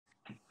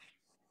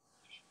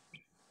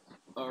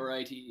All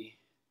righty.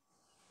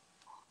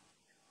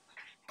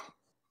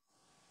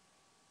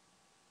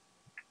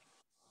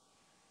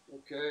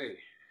 Okay.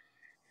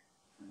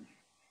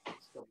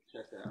 Let's double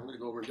check that. I'm going to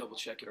go over and double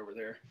check it over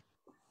there.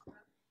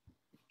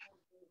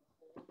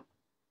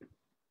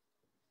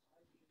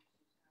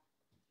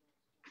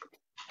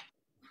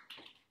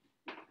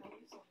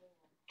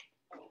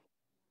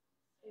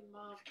 Hey,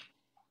 Mom.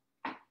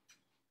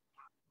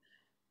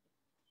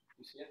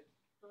 You see it?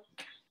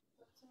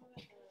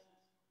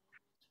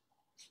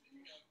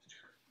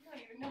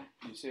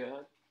 You see it,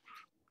 huh?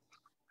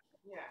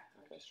 Yeah.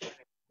 Okay.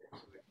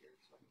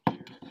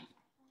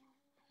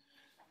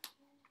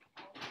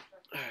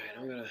 All right,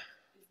 I'm going to...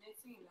 Is Nate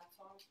singing that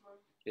song this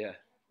morning? Yeah.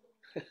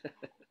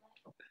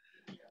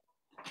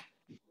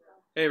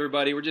 Hey,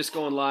 everybody. We're just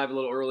going live a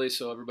little early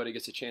so everybody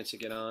gets a chance to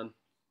get on.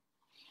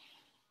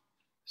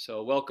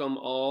 So welcome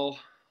all.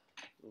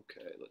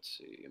 Okay, let's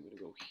see. I'm going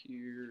to go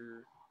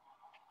here.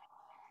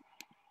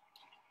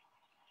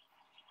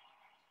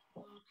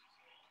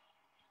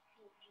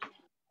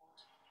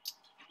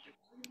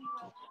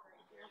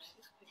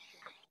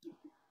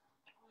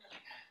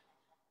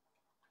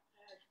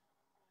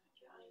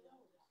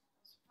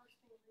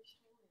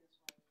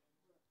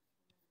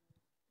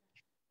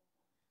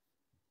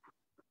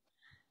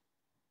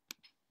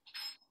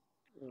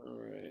 All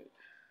right.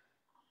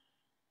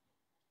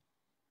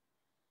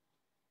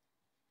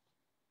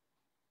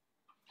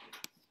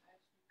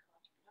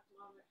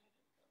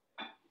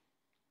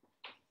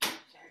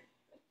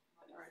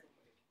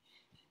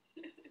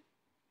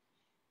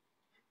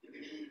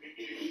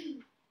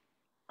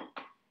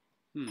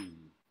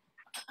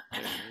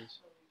 There it is.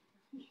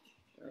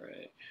 All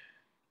right.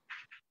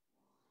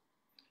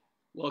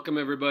 Welcome,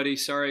 everybody.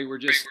 Sorry, we're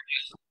just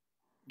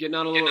getting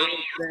on a little early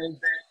today.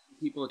 Give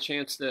people a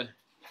chance to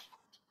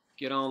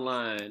get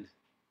online,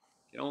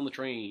 get on the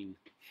train.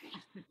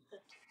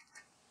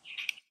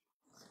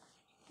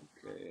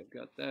 Okay, I've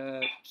got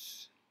that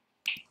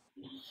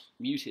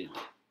muted.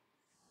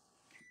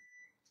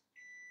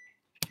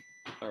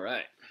 All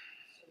right.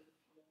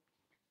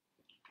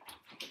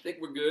 I think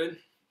we're good.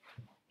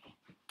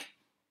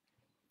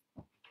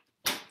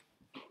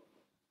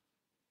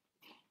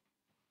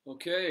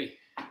 Okay.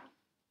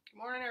 Good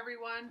morning,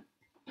 everyone.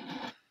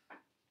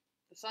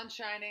 The sun's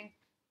shining.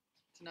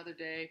 It's another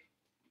day.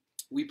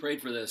 We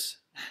prayed for this.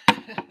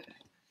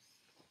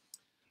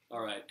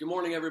 All right. Good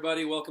morning,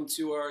 everybody. Welcome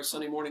to our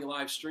Sunday morning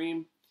live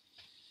stream.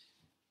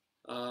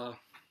 Let's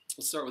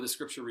start with a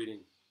scripture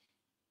reading.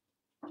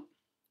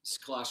 This is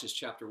Colossians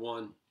chapter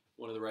 1,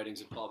 one of the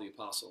writings of Paul the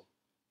Apostle.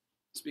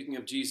 Speaking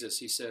of Jesus,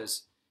 he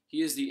says,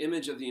 "He is the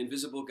image of the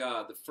invisible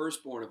God, the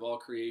firstborn of all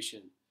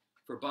creation.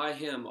 For by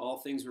him all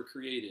things were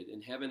created,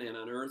 in heaven and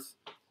on earth,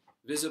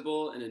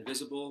 visible and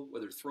invisible,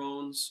 whether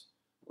thrones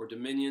or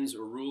dominions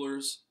or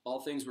rulers.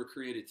 All things were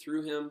created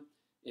through him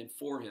and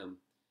for him.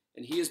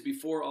 And he is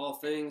before all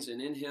things,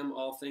 and in him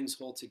all things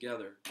hold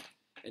together.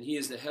 And he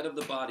is the head of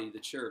the body, the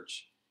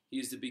church. He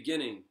is the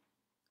beginning,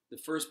 the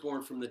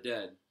firstborn from the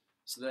dead,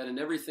 so that in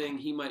everything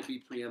he might be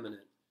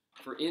preeminent.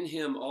 For in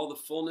him all the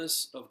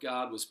fullness of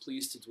God was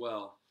pleased to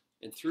dwell,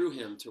 and through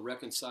him to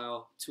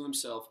reconcile to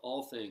himself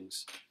all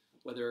things,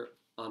 whether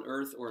on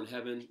earth or in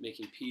heaven,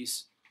 making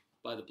peace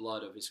by the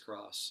blood of his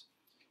cross."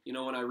 You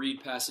know, when I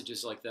read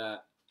passages like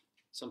that,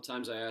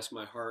 sometimes I ask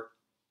my heart,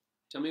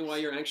 tell me why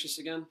you're anxious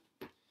again?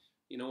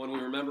 You know, when we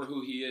remember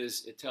who he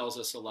is, it tells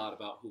us a lot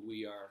about who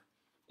we are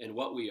and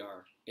what we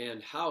are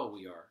and how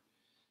we are.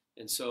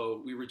 And so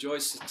we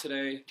rejoice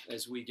today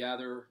as we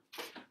gather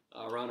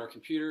around our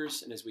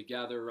computers and as we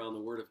gather around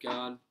the Word of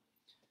God.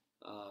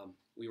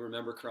 We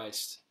remember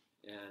Christ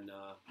and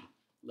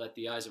let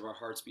the eyes of our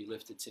hearts be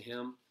lifted to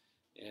him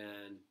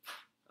and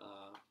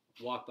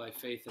walk by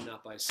faith and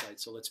not by sight.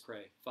 So let's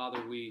pray.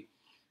 Father, we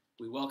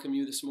welcome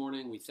you this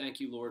morning. We thank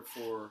you, Lord,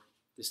 for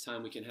this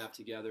time we can have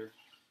together.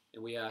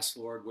 And we ask,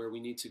 Lord, where we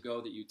need to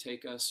go, that you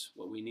take us,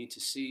 what we need to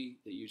see,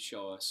 that you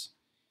show us,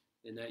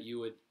 and that you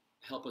would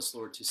help us,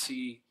 Lord, to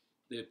see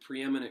the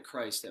preeminent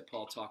Christ that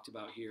Paul talked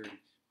about here in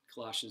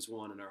Colossians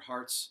 1, and our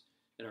hearts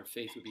and our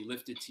faith would be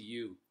lifted to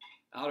you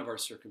out of our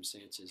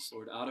circumstances,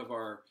 Lord, out of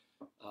our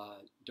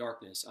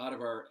darkness, out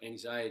of our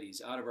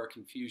anxieties, out of our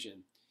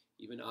confusion,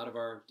 even out of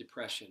our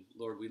depression.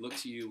 Lord, we look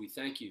to you. We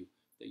thank you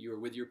that you are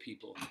with your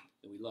people,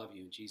 and we love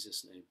you in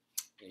Jesus' name.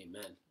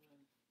 Amen.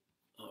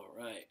 All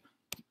right.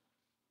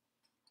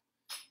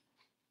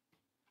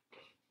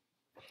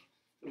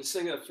 I'm going to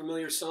sing a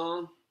familiar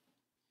song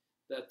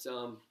that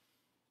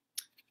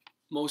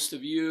most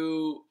of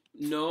you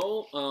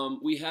know.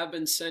 We have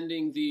been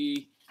sending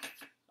the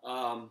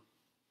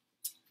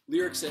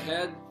lyrics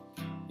ahead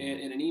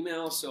in an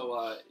email,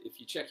 so if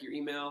you check your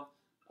email,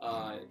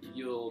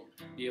 you'll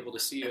be able to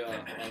see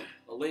a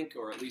link,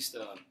 or at least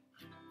a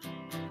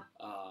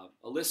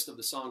list of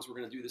the songs we're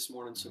going to do this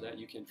morning, so that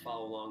you can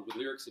follow along with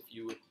lyrics if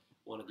you would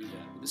want to do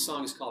that. But this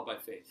song is called By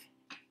Faith.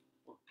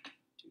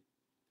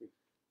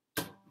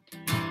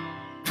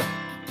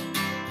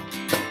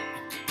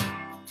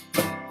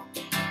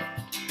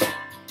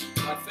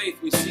 By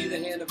faith we see the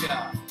hand of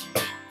God.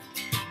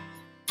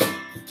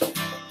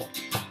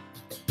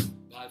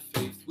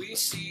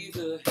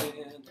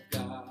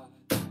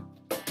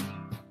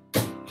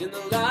 In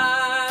the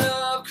light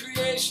of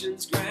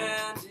creation's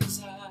grand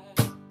design,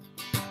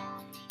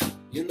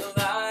 in the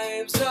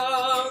lives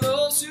of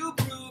those who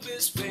prove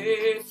his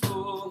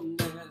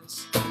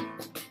faithfulness,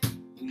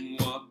 and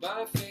walk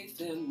by faith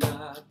and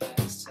not by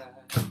sight.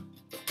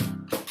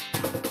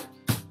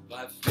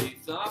 By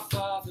faith our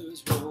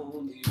fathers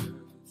roamed the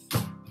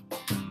earth,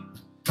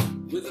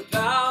 with the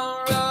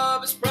power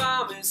of his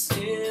promise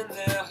in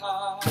their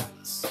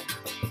hearts,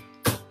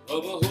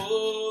 of a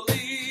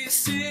holy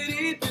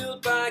city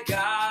built by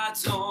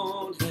God's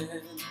own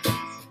hand,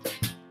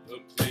 a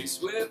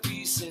place where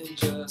peace and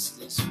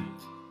justice reign.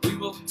 We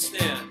will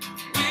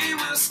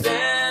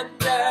stand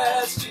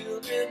as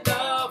children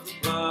of the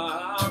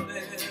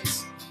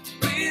promise.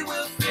 We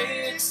will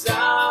fix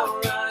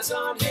our eyes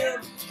on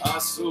him,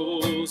 our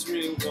soul's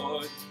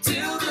reward,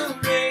 till the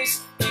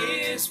race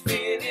is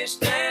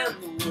finished and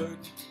the work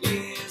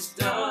is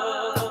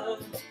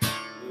done.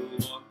 We'll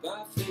walk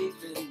by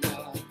faith and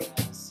not by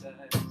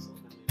sight.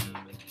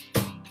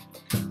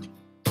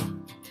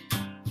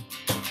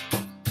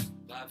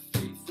 By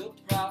faith the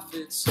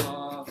prophets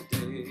saw the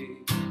day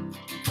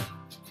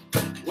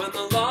when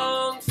the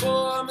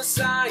longed-for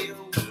Messiah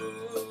would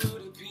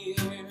appear,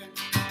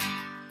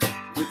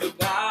 with the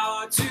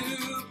power to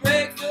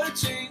break the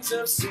chains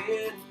of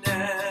sin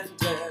and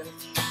death,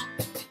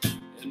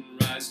 and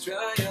rise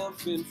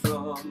triumphant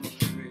from the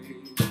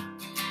grave.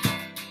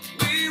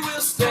 We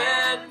will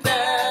stand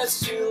as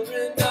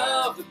children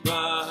of the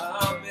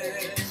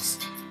promise.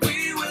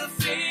 We will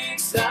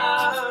fix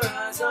our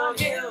eyes on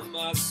him,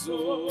 our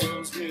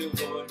soul's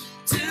reward,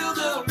 till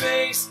the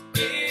race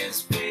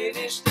is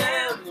finished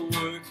and the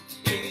work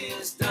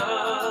is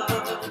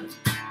done.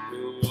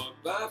 We'll walk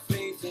by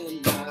faith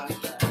and not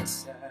by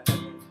sight.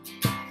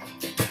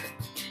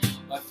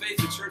 By faith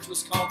the church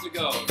was called to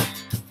go.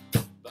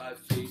 By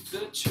faith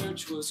the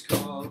church was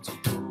called to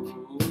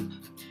go.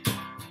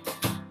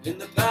 In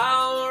the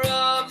power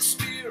of the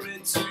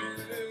Spirit to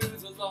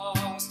the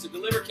lost, to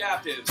deliver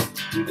captives,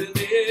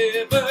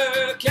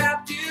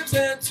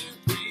 and to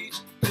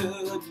preach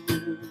good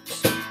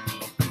news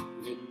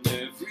in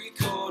every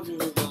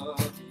corner of the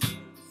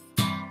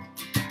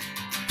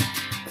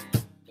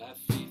earth. By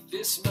faith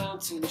this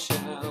mountain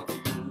shall be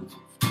moved,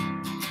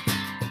 and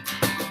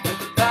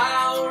the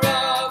power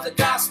of the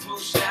gospel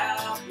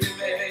shall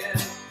prevail.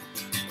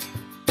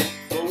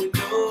 For we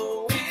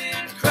know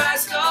in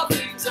Christ all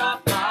things are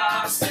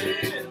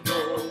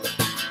possible,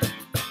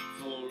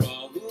 for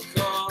all who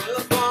call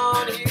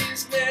upon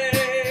his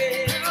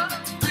name.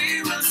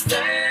 We will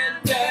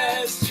stand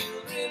as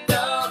children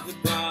of the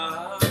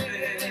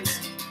promise.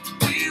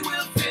 We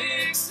will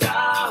fix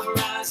our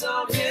eyes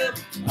on him,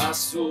 our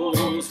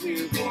souls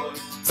reward,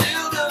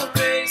 till the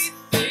race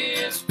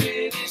is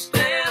finished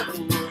and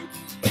the work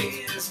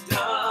is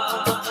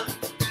done.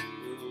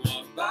 We'll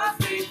walk by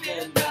faith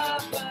and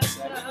not by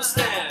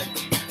sight.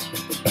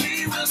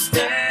 We will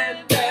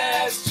stand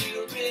as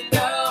children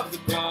of the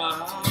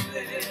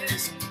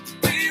promise.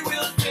 We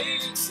will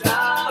fix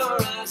our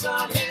eyes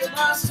on him,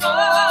 our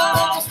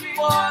souls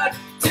reward,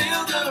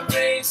 till the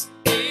race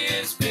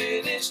is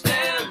finished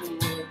and the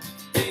work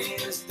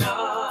is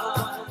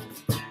done.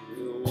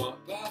 We'll walk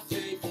by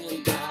faith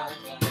and not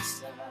by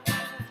sight.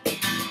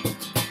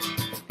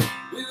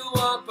 We'll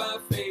walk by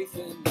faith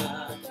and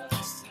not by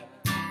sight.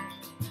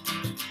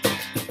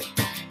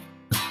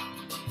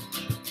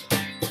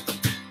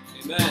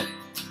 Amen.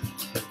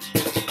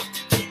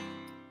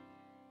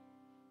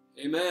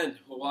 Amen.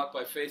 We'll walk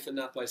by faith and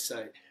not by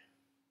sight.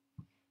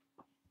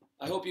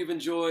 I hope you've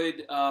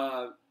enjoyed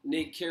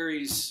Nate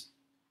Carey's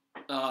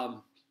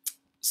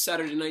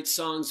Saturday Night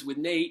Songs with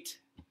Nate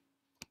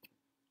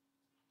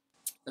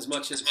as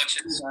much as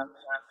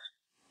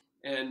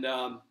and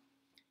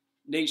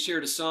Nate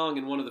shared a song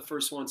in one of the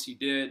first ones he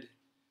did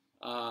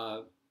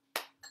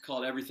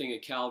called Everything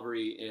at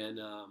Calvary, and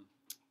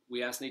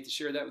we asked Nate to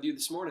share that with you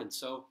this morning.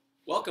 So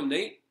welcome,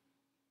 Nate.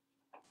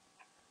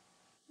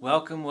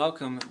 Welcome.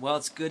 Well,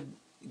 it's good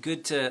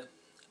to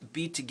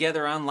be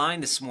together online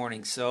this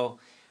morning. So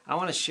I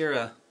want to share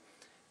a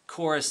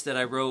chorus that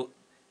I wrote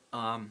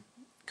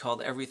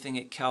called Everything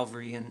at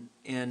Calvary,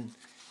 and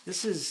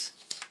this is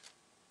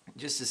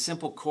just a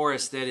simple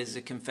chorus that is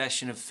a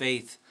confession of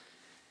faith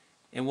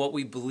in what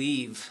we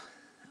believe.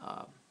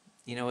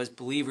 As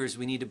believers,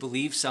 we need to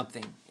believe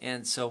something,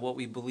 and so what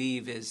we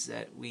believe is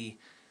that we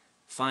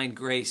find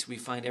grace, we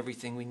find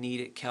everything we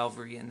need at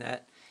Calvary, and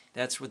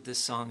that's what this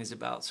song is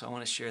about. So I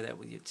want to share that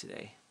with you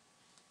today.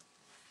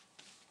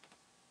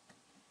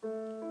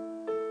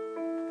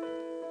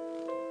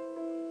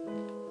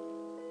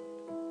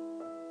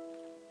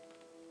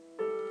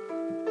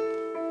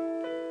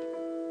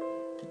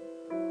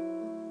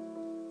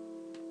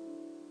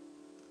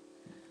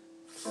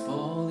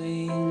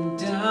 Falling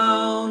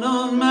down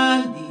on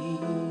my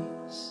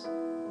knees,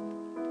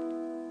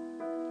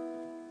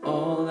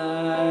 all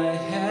I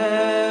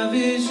have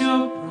is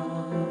your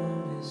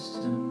promise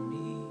to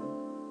me.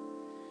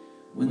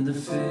 When the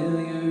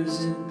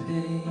failures and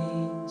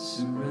pain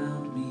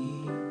surround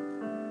me,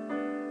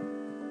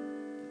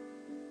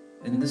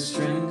 and the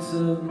strength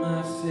of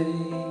my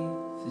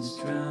faith is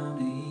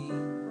drowning.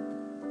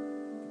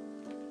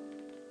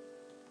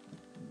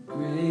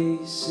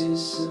 Grace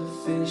is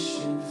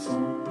sufficient for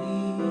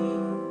me.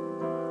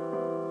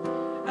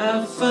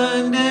 I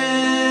find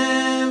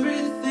everything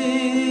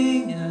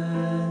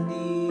I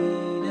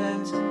need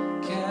at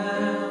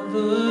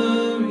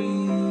Calvary.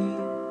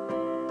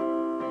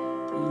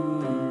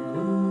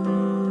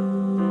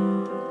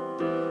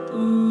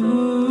 Ooh,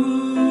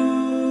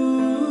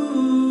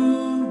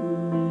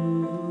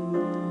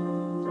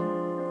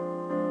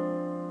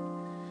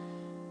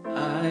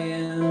 I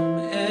am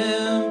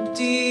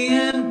empty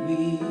and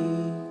weak.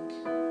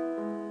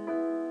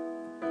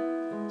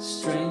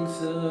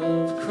 Strength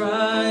of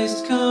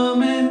Christ,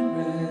 come and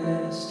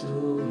rest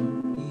over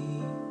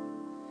me.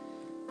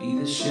 Be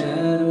the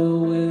shadow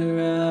where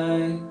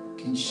I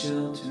can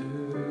shelter.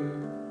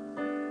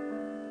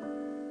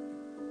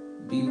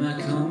 Be my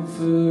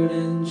comfort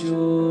and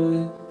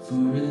joy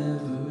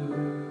forever.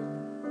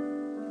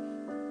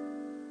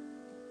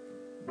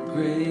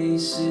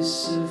 Grace is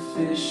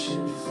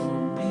sufficient for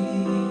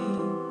me.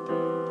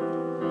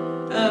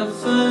 I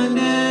find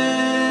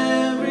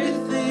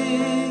everything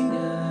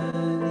I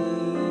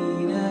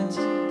need at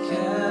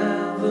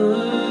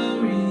Calvary.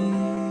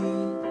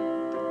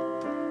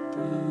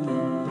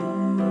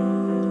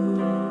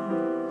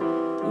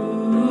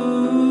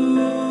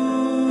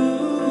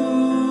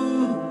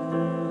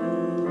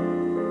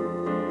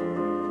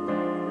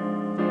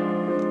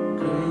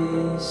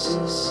 Grace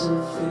is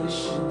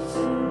sufficient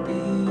for me.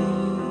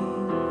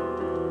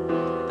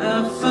 I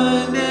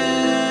find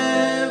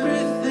everything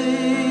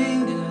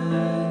I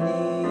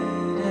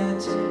need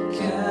at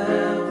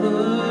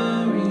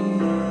Calvary.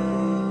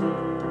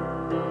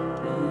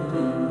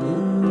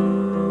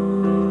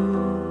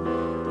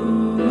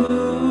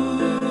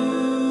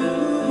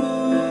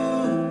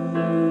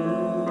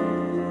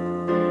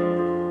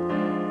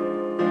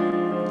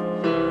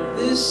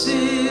 This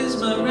is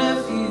my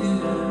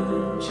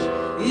refuge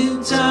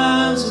in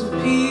times of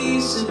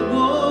peace and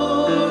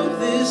war.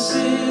 This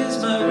is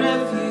my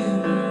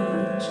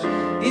refuge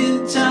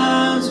in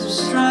times of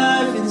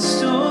strife and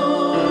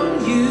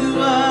storm. You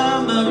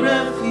are my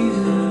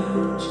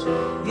refuge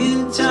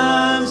in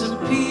times of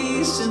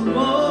peace and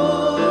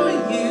war.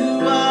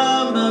 You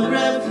are my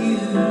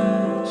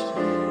refuge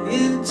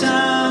in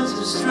times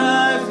of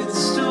strife and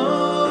storm.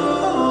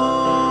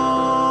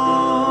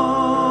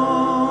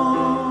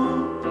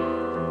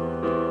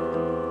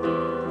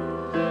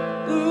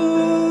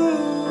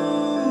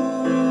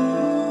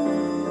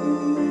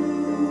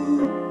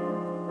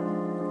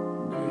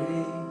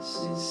 Grace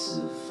is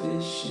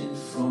sufficient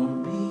for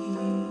me.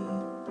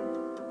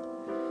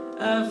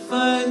 I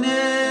find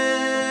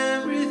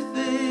everything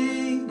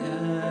I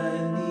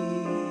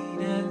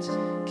need at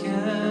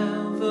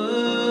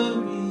Calvary.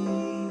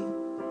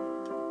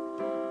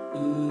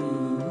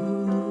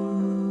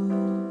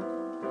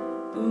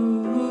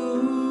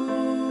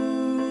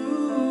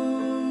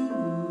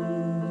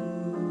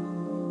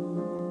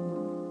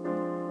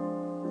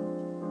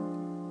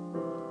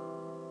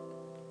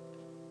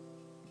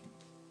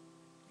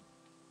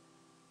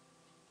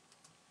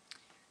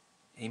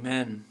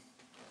 Amen.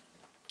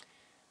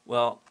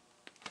 Well,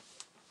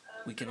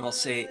 we can all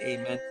say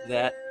amen to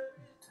that.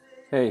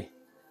 Hey,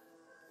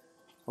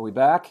 are we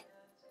back?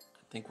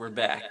 I think we're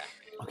back.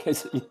 Okay,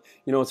 so you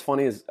know what's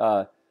funny is,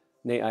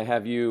 Nate, I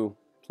have you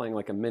playing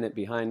like a minute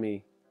behind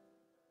me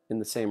in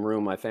the same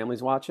room my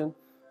family's watching.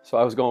 So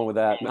I was going with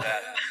that.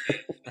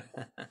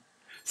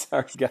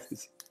 Sorry,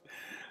 guys.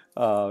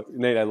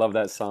 Nate, I love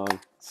that song.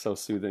 So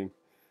soothing.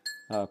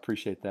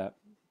 Appreciate that.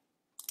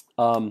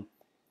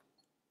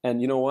 And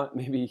you know what?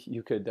 Maybe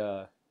you could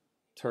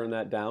turn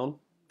that down,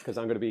 because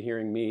I'm going to be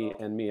hearing me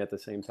and me at the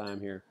same time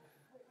here,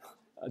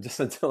 just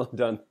until I'm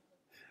done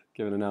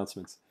giving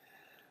announcements.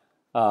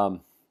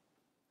 To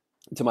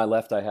my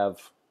left, I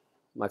have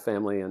my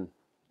family and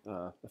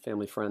a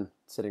family friend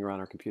sitting around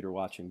our computer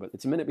watching, but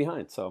it's a minute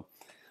behind. So,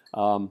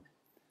 all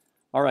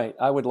right,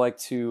 I would like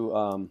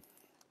to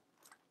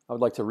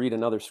read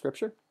another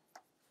scripture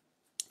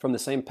from the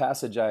same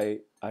passage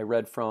I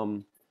read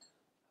from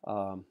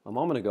a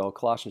moment ago,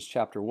 Colossians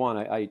chapter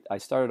 1. I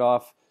started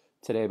off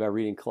today by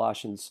reading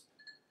Colossians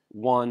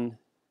 1,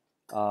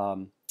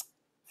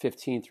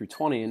 15 through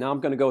 20, and now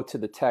I'm going to go to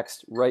the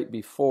text right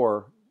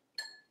before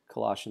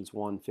Colossians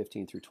 1,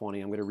 15 through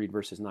 20. I'm going to read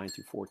verses 9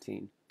 through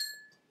 14.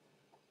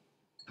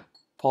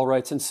 Paul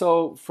writes, "And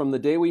so, from the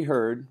day we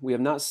heard, we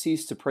have not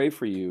ceased to pray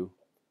for you,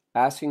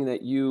 asking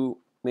that you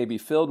may be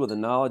filled with the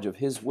knowledge of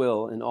His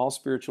will in all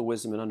spiritual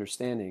wisdom and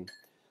understanding,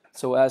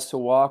 so as to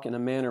walk in a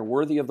manner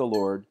worthy of the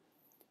Lord,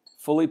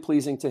 fully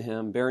pleasing to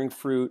Him, bearing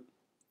fruit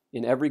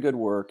in every good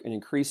work, and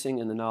increasing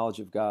in the knowledge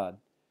of God.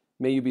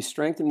 May you be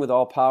strengthened with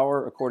all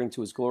power according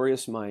to His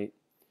glorious might,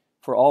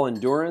 for all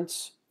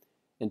endurance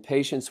and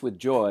patience with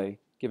joy,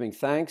 giving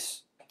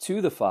thanks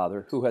to the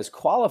Father who has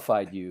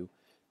qualified you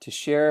to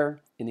share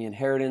in the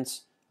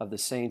inheritance of the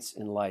saints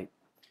in light.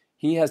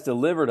 He has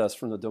delivered us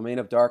from the domain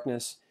of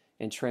darkness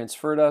and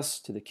transferred us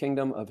to the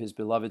kingdom of His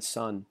beloved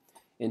Son,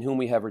 in whom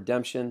we have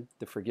redemption,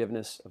 the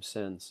forgiveness of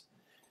sins."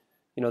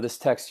 This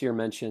text here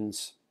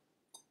mentions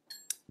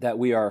that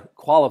we are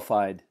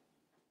qualified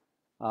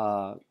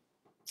to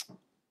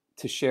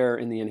share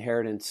in the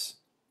inheritance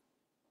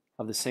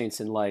of the saints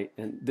in light.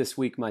 And this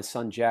week, my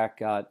son Jack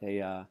got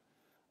a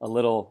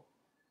little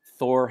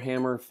Thor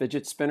hammer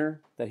fidget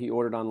spinner that he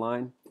ordered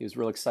online. He was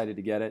real excited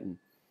to get it,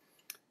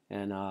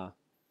 and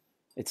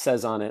it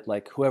says on it,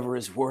 like, whoever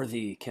is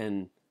worthy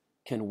can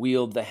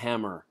wield the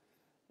hammer.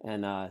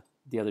 And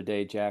the other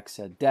day, Jack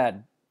said,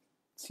 "Dad,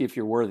 see if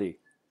you're worthy."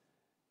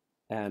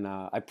 And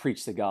I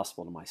preached the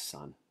gospel to my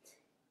son.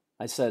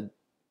 I said,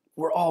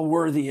 we're all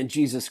worthy in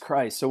Jesus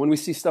Christ. So when we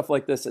see stuff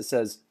like this, it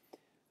says,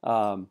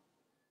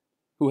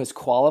 who has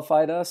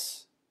qualified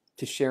us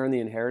to share in the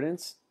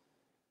inheritance?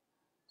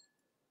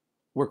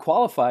 We're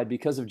qualified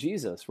because of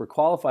Jesus. We're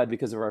qualified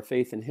because of our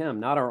faith in him,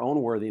 not our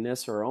own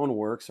worthiness or our own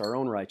works, our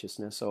own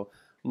righteousness. So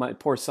my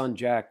poor son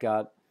Jack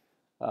got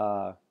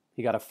a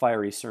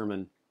fiery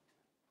sermon,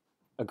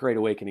 a great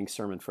awakening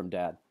sermon from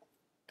Dad.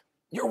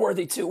 You're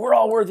worthy too. We're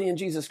all worthy in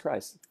Jesus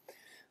Christ.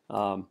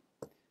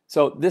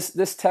 So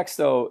this text,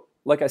 though,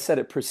 like I said,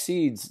 it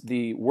precedes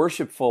the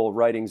worshipful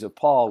writings of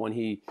Paul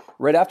when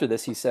right after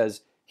this, he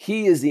says,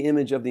 he is the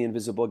image of the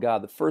invisible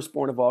God, the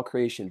firstborn of all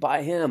creation.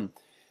 By him,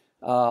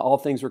 all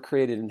things were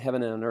created in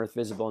heaven and on earth,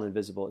 visible and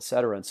invisible,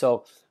 etc. And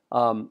so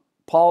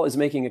Paul is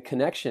making a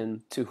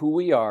connection to who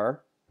we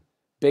are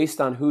based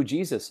on who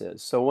Jesus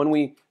is. So when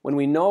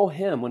we know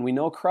him, when we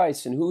know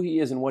Christ and who he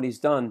is and what he's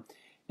done,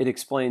 it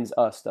explains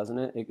us, doesn't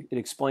it? It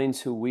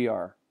explains who we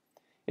are.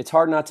 It's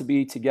hard not to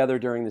be together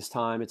during this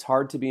time. It's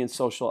hard to be in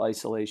social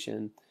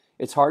isolation.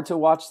 It's hard to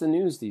watch the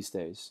news these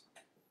days.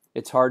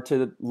 It's hard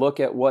to look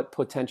at what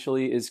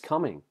potentially is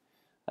coming,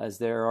 as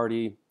there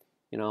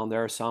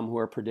are some who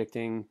are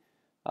predicting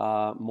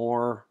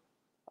more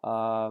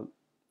the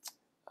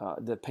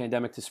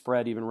pandemic to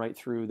spread even right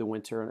through the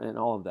winter and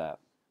all of that.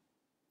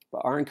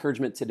 But our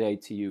encouragement today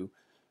to you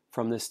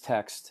from this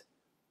text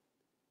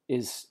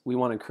is we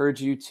want to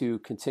encourage you to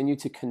continue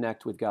to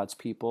connect with God's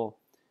people.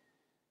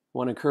 We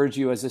want to encourage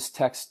you, as this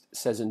text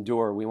says,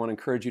 endure. We want to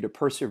encourage you to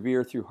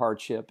persevere through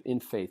hardship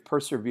in faith.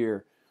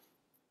 Persevere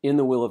in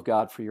the will of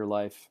God for your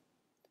life.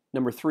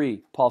 Number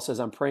 3, Paul says,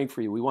 I'm praying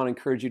for you. We want to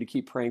encourage you to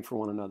keep praying for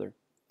one another.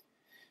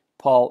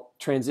 Paul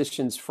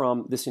transitions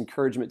from this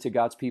encouragement to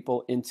God's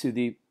people into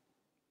the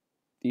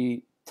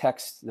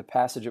text, the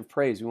passage of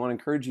praise. We want to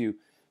encourage you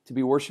to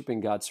be worshiping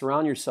God.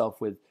 Surround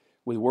yourself with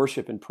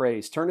worship and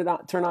praise. Turn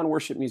on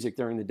worship music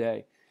during the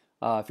day.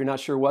 If you're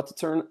not sure what to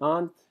turn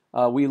on,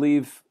 we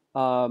leave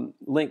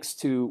links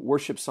to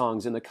worship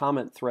songs in the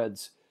comment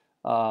threads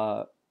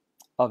of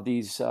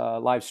these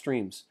live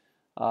streams.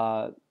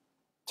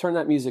 Turn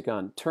that music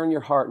on. Turn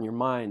your heart and your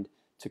mind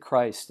to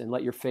Christ and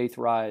let your faith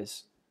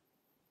rise.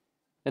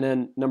 And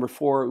then number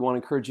 4, we want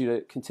to encourage you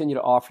to continue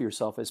to offer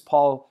yourself, as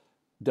Paul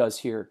does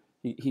here.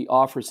 He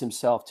offers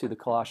himself to the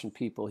Colossian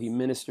people. He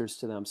ministers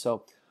to them.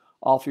 So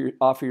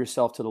offer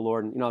yourself to the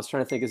Lord. And I was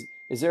trying to think,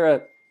 is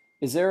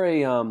there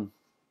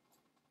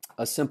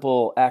a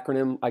simple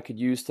acronym I could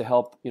use to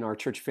help our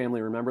church family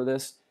remember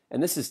this?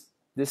 And this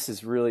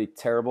is really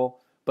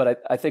terrible,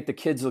 but I think the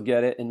kids will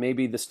get it, and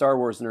maybe the Star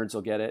Wars nerds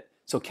will get it.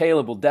 So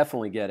Caleb will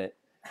definitely get it.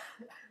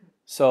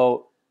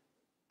 So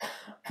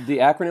the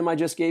acronym I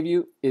just gave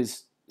you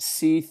is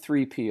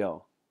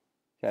C3PO.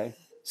 Okay,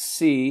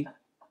 C,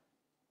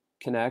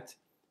 connect,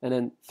 and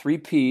then 3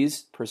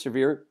 P's,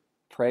 persevere,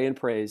 pray, and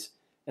praise,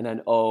 and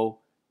then O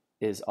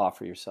is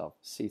offer yourself,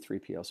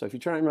 C3PO. So if you're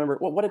trying to remember,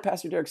 what did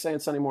Pastor Derek say on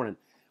Sunday morning?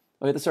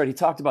 Okay, that's right. He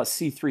talked about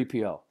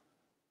C3PO.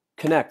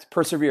 Connect,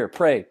 persevere,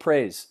 pray,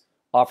 praise,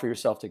 offer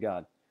yourself to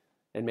God.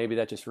 And maybe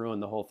that just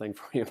ruined the whole thing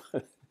for you.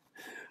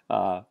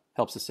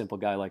 Helps a simple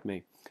guy like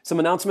me. Some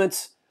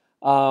announcements.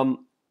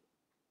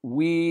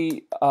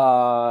 We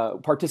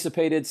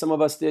participated, some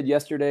of us did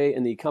yesterday,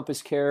 in the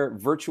Compass Care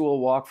Virtual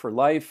Walk for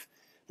Life.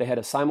 They had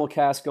a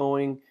simulcast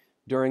going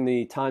during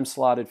the time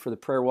slotted for the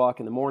prayer walk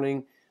in the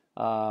morning.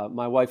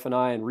 My wife and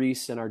I and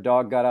Reese and our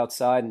dog got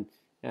outside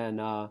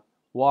and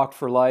walked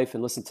for life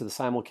and listened to the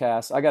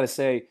simulcast. I got to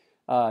say,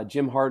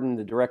 Jim Harden,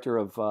 the director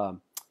of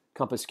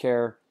Compass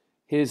Care,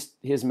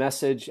 his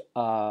message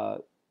on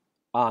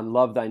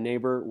Love Thy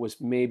Neighbor was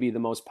maybe the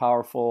most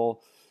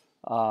powerful,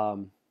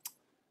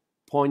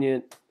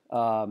 poignant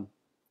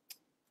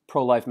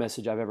pro-life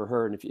message I've ever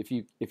heard. And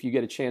if you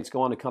get a chance,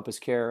 go on to Compass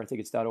Care. I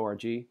think it's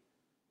 .org.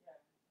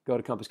 Go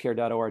to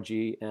compasscare.org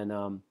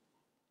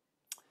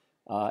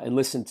and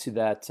listen to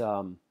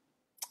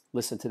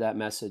that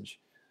message.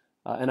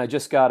 And I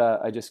just got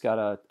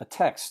a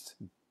text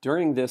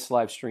during this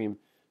live stream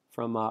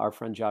from our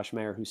friend Josh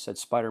Mayer, who said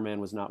Spider-Man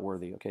was not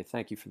worthy. Okay,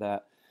 thank you for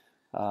that,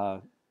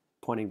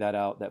 pointing that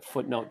out, that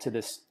footnote to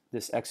this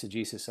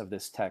exegesis of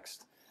this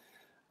text.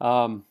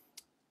 The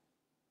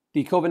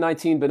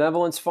COVID-19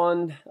 Benevolence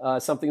Fund,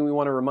 something we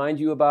want to remind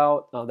you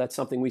about. That's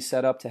something we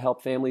set up to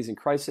help families in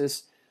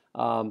crisis,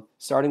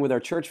 starting with our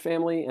church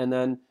family, and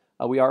then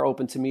we are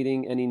open to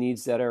meeting any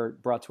needs that are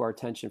brought to our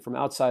attention from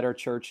outside our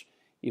church,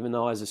 even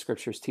though, as the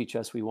scriptures teach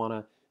us, we want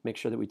to make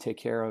sure that we take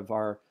care of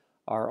our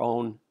our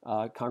own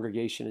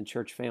congregation and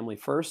church family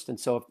first. And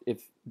so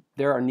if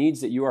there are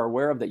needs that you are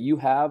aware of that you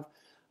have,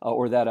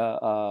 or that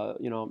a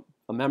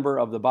member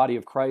of the body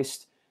of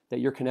Christ that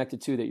you're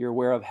connected to, that you're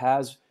aware of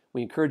has,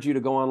 we encourage you to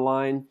go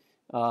online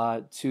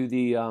to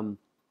the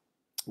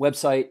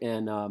website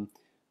and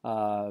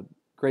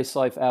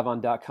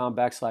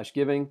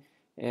GraceLifeAvon.com/giving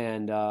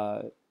and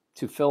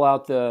to fill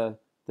out the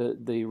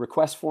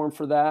request form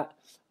for that.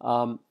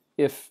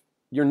 If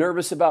you're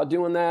nervous about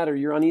doing that or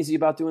you're uneasy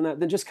about doing that,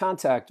 then just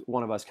contact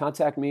one of us.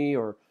 Contact me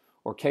or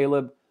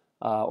Caleb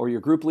or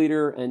your group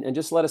leader and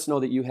just let us know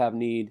that you have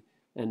need,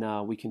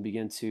 and we can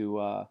begin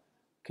to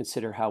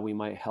consider how we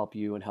might help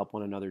you and help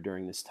one another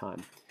during this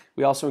time.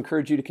 We also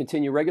encourage you to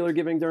continue regular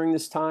giving during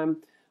this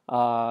time,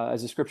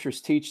 as the scriptures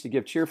teach, to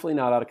give cheerfully,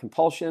 not out of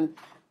compulsion.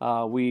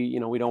 We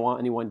don't want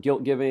anyone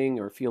guilt giving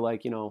or feel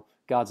like,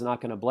 God's not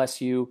going to bless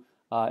you.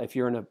 If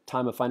you're in a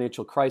time of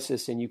financial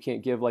crisis and you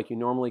can't give like you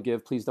normally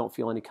give, please don't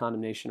feel any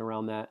condemnation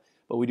around that.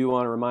 But we do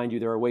want to remind you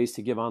there are ways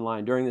to give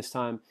online during this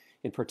time.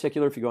 In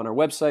particular, if you go on our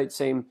website,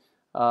 same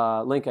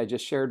link I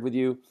just shared with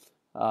you,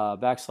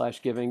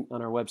 /giving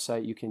on our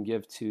website, you can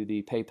give to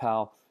the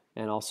PayPal,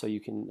 and also you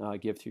can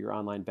give through your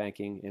online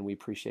banking, and we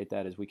appreciate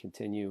that as we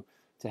continue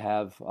to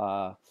have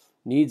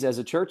needs as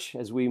a church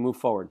as we move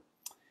forward.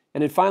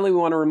 And then finally, we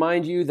want to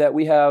remind you that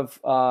we have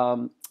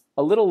a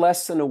little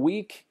less than a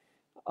week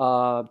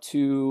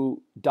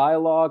to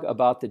dialogue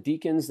about the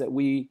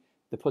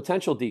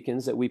potential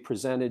deacons that we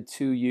presented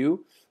to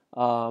you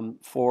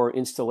for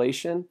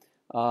installation.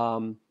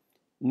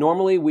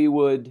 Normally, we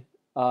would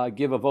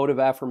give a vote of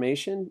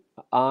affirmation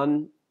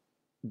on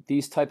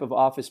these type of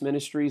office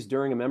ministries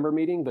during a member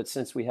meeting, but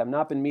since we have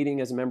not been meeting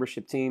as a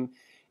membership team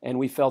and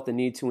we felt the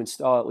need to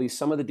install at least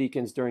some of the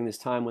deacons during this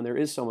time when there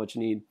is so much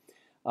need,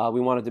 we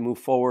wanted to move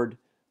forward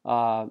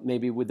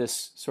maybe with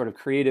this sort of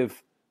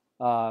creative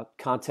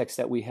context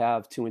that we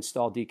have to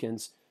install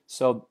deacons.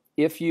 So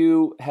if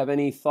you have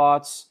any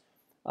thoughts,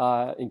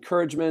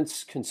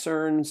 encouragements,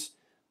 concerns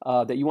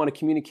that you want to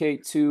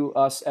communicate to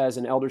us as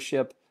an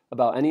eldership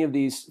about any of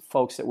these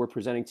folks that we're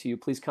presenting to you,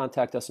 please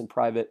contact us in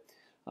private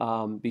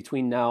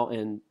between now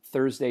and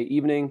Thursday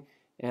evening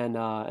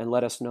and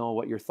let us know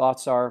what your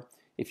thoughts are.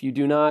 If you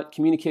do not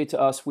communicate to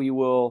us, we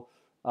will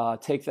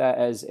take that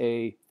as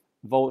a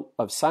vote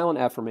of silent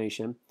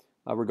affirmation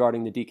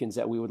regarding the deacons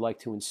that we would like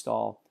to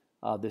install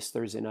this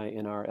Thursday night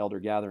in our elder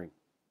gathering.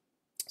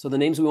 So the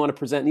names we want to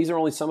present, these are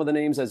only some of the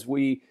names, as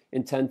we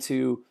intend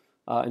to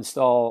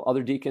install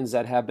other deacons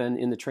that have been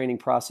in the training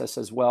process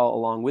as well.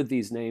 Along with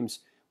these names,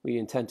 we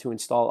intend to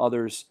install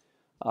others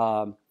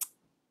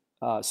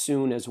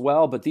soon as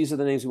well, but these are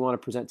the names we want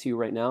to present to you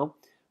right now.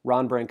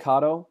 Ron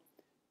Brancato,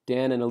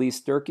 Dan and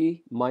Elise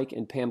Durkee, Mike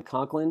and Pam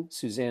Conklin,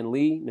 Suzanne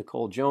Lee,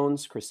 Nicole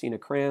Jones, Christina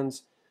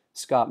Kranz,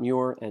 Scott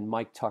Muir, and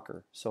Mike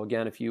Tucker. So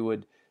again, if you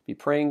would be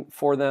praying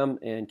for them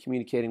and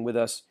communicating with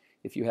us,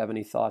 if you have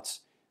any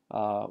thoughts,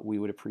 we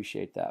would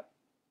appreciate that.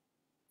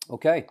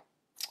 Okay,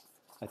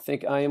 I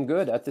think I am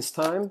good at this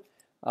time.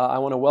 I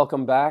want to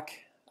welcome back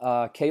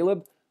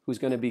Caleb, who's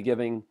going to be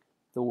giving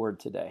the word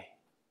today.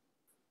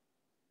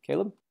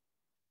 Caleb?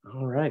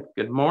 All right,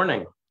 good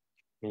morning.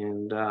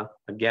 And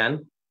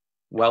again,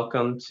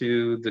 welcome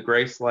to the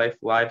GraceLife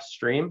live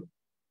stream.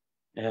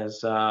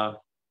 As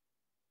now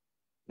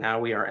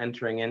we are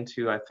entering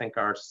into, I think,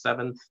 our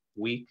 7th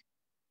week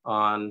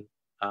on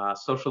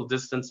social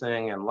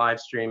distancing and live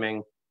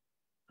streaming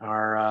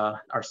our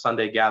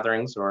Sunday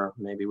gatherings, or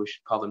maybe we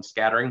should call them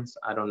scatterings.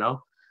 I don't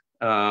know.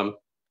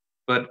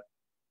 But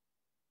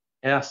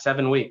yeah,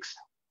 7 weeks.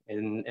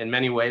 In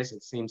many ways,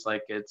 it seems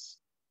like it's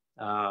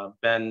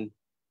been,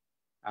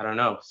 I don't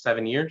know,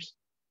 7 years.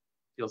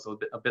 Feels a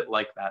bit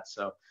like that.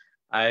 So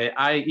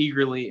I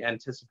eagerly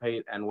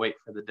anticipate and wait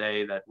for the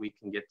day that we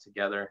can get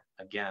together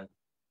again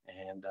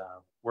and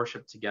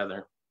worship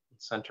together,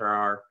 center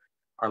our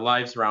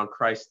lives around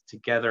Christ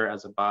together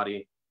as a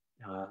body,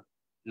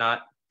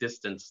 not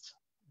distanced.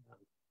 I'm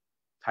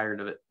tired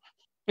of it.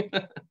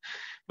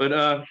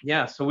 But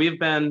yeah, so we've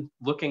been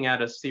looking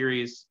at a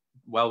series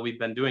while we've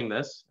been doing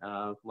this,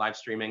 live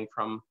streaming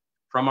from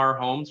our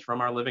homes,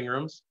 from our living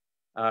rooms,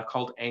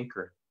 called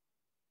Anchor.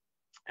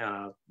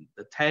 The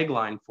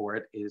tagline for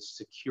it is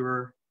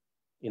 "Secure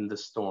in the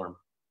Storm."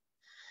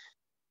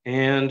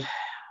 And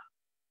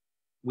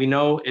we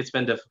know it's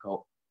been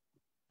difficult.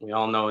 We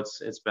all know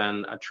it's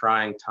been a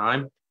trying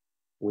time.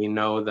 We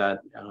know that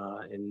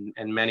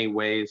in many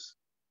ways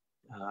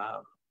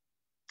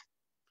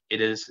it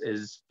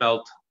is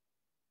felt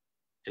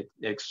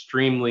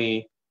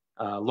extremely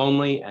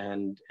lonely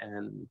and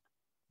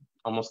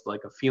almost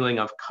like a feeling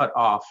of cut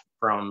off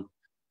from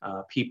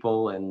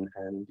people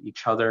and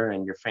each other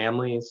and your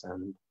families.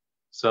 And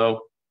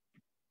so,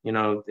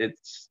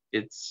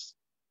 it's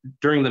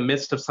during the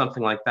midst of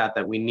something like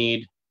that we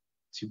need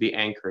to be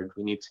anchored.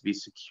 We need to be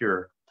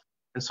secure.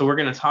 And so we're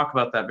going to talk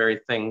about that very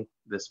thing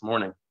this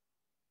morning.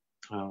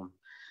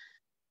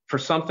 For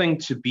something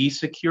to be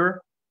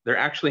secure, there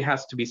actually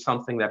has to be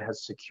something that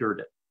has secured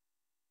it.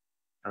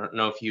 I don't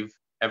know if you've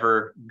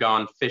ever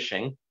gone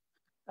fishing,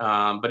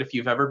 But if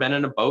you've ever been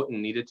in a boat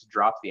and needed to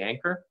drop the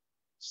anchor,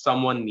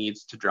 someone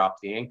needs to drop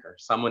the anchor.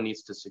 Someone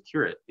needs to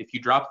secure it. If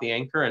you drop the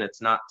anchor and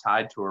it's not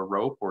tied to a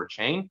rope or a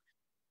chain,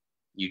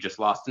 you just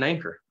lost an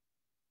anchor.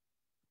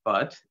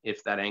 But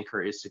if that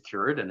anchor is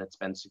secured and it's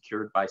been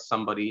secured by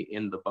somebody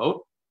in the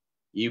boat,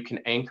 you can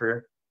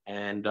anchor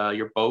and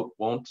your boat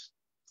won't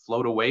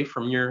float away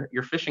from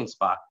your fishing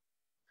spot.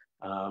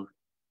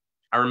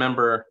 I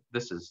remember,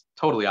 this is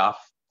totally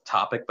off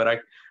topic, but I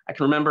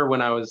can remember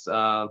when I was,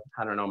 I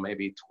don't know,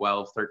 maybe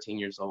 12, 13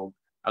 years old,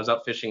 I was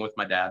out fishing with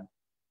my dad,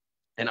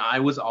 and I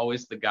was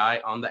always the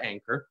guy on the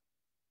anchor,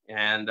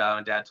 and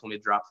my dad told me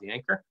to drop the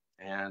anchor,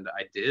 and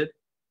I did.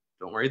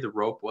 Don't worry, the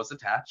rope was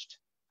attached.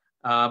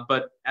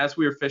 But as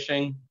we were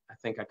fishing, I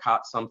think I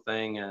caught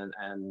something,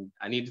 and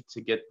I needed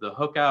to get the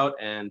hook out,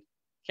 and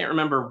can't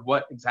remember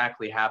what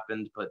exactly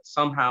happened, but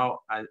somehow,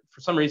 for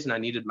some reason, I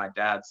needed my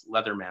dad's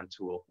Leatherman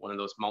tool, one of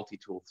those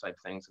multi-tool type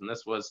things. And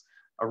this was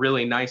a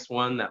really nice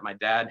one that my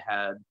dad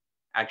had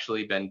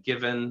actually been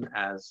given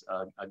as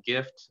a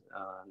gift.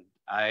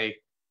 I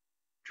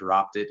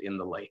dropped it in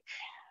the lake.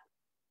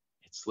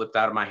 It slipped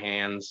out of my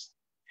hands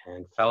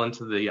and fell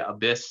into the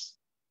abyss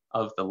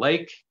of the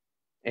lake.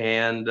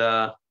 And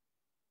my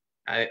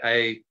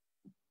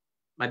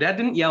dad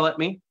didn't yell at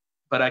me,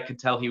 but I could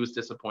tell he was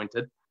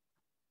disappointed.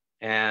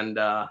 And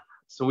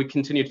so we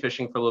continued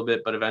fishing for a little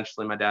bit, but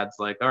eventually my dad's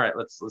like, all right,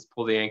 let's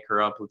pull the anchor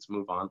up, let's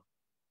move on.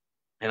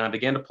 And I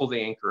began to pull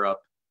the anchor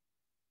up,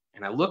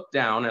 and I looked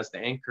down as the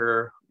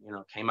anchor,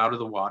 came out of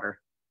the water,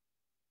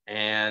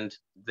 and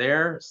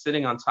there,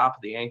 sitting on top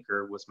of the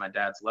anchor, was my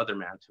dad's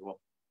Leatherman tool.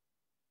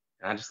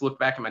 And I just looked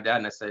back at my dad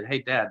and I said,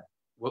 hey, Dad,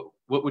 what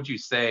would you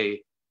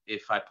say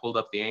if I pulled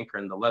up the anchor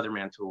and the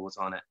Leatherman tool was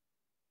on it?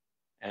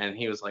 And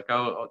he was like,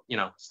 oh,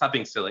 stop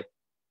being silly.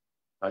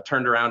 I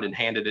turned around and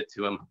handed it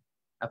to him.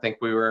 I think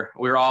we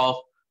were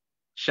all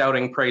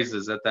shouting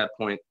praises at that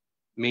point,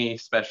 me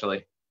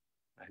especially.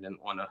 I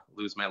didn't want to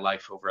lose my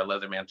life over a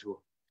Leatherman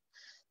tool.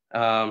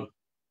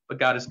 But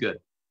God is good.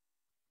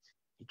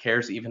 He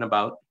cares even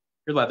about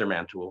your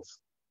Leatherman tools.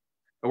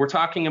 But we're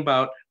talking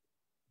about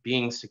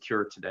being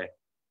secure today.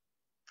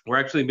 We're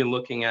actually been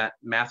looking at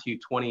Matthew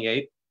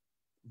 28,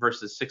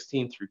 verses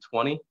 16 through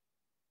 20.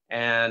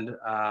 And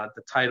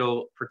the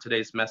title for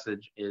today's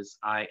message is,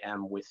 I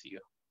Am With You.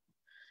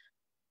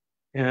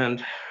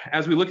 And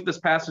as we look at this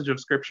passage of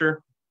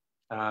scripture,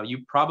 you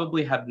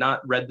probably have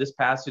not read this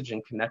passage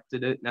and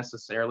connected it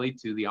necessarily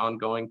to the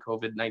ongoing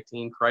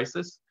COVID-19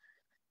 crisis.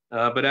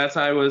 But as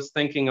I was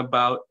thinking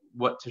about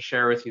what to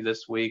share with you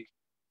this week,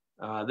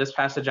 this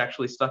passage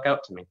actually stuck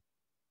out to me.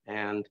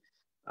 And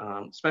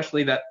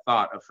especially that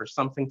thought of, for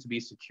something to be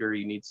secure,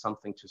 you need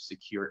something to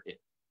secure it.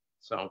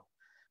 So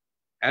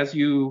as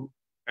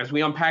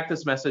we unpack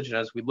this message and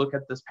as we look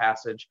at this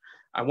passage,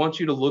 I want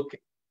you to look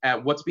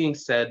at what's being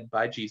said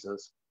by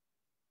Jesus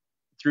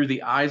through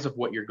the eyes of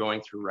what you're going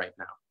through right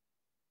now.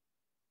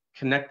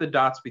 Connect the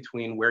dots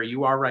between where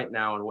you are right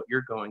now and what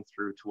you're going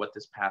through to what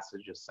this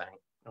passage is saying,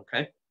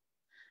 okay?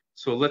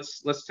 So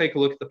let's take a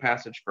look at the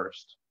passage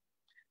first.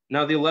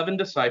 Now the 11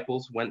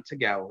 disciples went to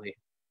Galilee,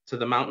 to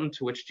the mountain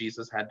to which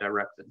Jesus had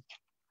directed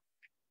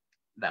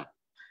them.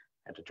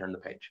 I had to turn the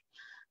page.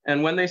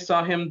 And when they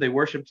saw him, they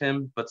worshipped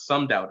him, but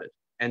some doubted.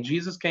 And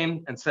Jesus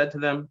came and said to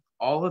them,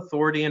 all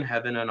authority in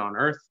heaven and on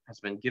earth has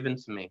been given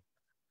to me.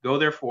 Go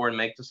therefore and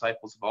make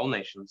disciples of all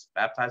nations,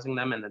 baptizing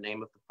them in the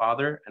name of the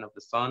Father and of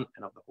the Son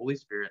and of the Holy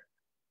Spirit,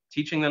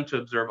 teaching them to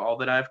observe all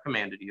that I have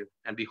commanded you.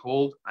 And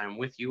behold, I am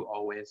with you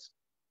always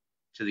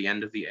to the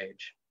end of the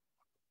age.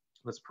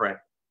 Let's pray.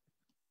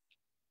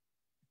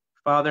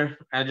 Father,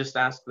 I just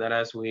ask that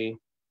as we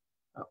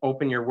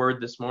open your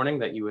word this morning,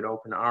 that you would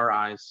open our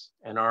eyes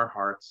and our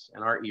hearts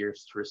and our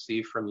ears to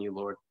receive from you,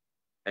 Lord.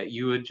 That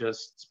you would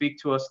just speak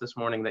to us this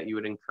morning, that you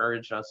would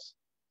encourage us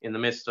in the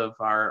midst of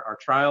our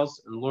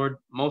trials. And Lord,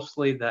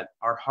 mostly that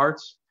our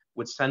hearts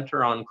would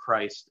center on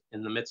Christ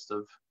in the midst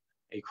of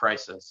a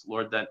crisis.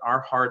 Lord, that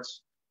our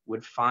hearts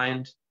would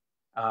find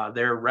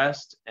their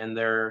rest and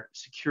their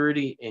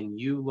security in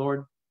you,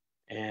 Lord.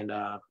 And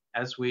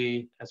as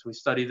we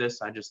study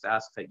this, I just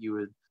ask that you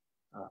would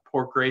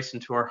pour grace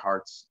into our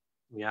hearts.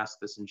 We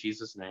ask this in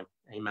Jesus' name.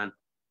 Amen.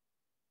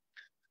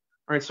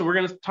 All right, so we're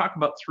going to talk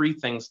about three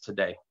things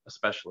today,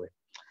 especially.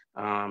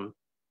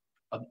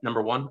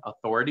 Number one,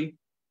 authority.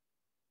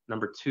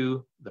 Number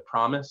two, the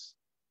promise.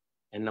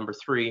 And number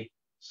three,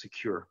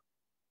 secure.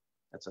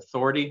 That's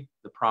authority,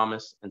 the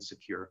promise, and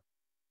secure.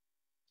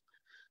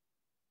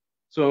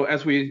 So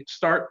as we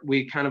start,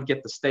 we kind of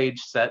get the stage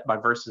set by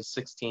verses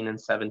 16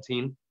 and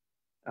 17.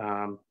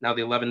 Now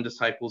the 11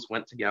 disciples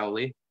went to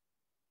Galilee. It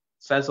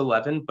says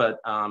 11, but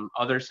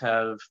others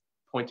have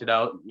pointed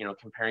out,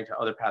 comparing to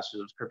other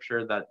passages of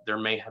scripture, that there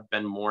may have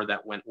been more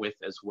that went with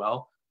as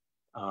well.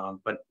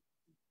 But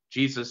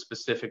Jesus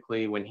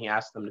specifically, when he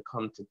asked them to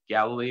come to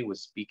Galilee,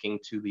 was speaking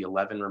to the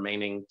 11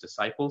 remaining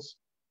disciples.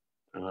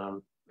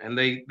 And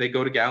they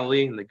go to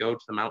Galilee and they go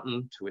to the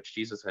mountain to which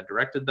Jesus had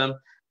directed them.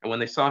 And when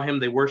they saw him,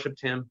 they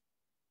worshiped him,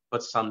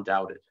 but some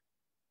doubted.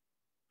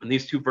 And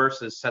these two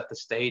verses set the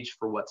stage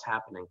for what's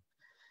happening.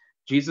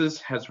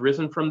 Jesus has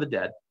risen from the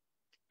dead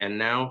and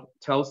now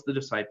tells the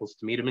disciples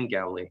to meet him in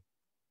Galilee.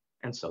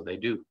 And so they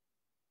do.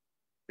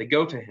 They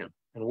go to him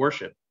and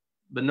worship.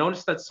 But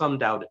notice that some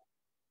doubted.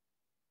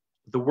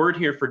 The word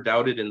here for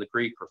doubted in the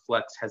Greek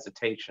reflects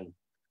hesitation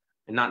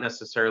and not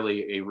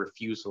necessarily a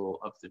refusal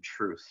of the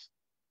truth.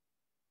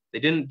 They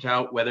didn't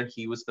doubt whether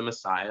he was the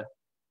Messiah.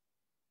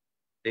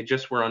 They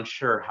just were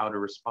unsure how to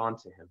respond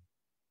to him.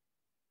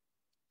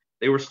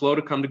 They were slow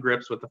to come to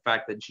grips with the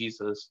fact that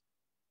Jesus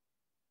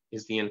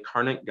is the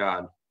incarnate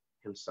God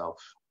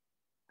himself.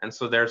 And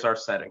so there's our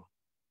setting.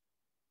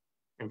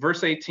 In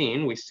verse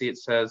 18, we see it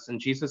says, "And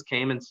Jesus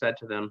came and said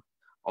to them,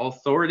 'All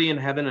authority in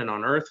heaven and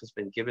on earth has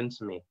been given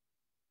to me.'"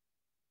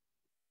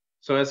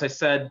 So as I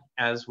said,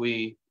 as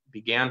we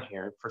began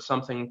here, for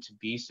something to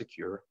be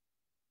secure,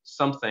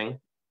 something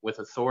with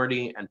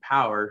authority and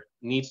power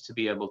needs to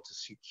be able to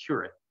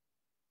secure it.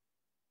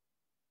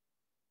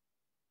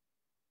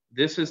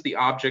 This is the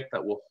object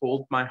that will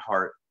hold my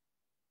heart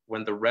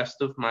when the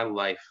rest of my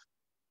life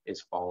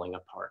is falling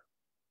apart.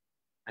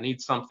 I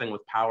need something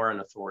with power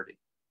and authority.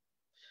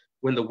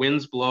 When the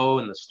winds blow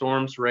and the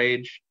storms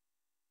rage,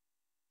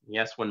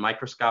 yes, when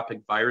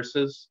microscopic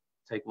viruses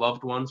take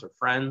loved ones or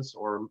friends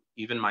or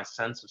even my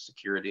sense of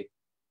security,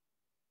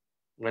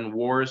 when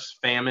wars,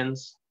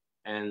 famines,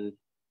 and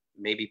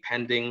maybe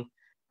pending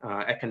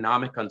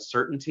economic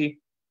uncertainty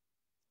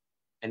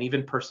and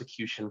even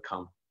persecution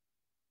come,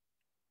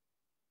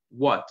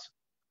 what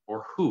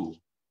or who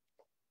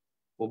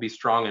will be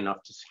strong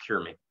enough to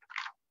secure me?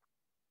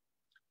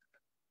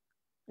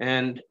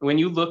 And when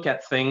you look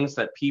at things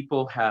that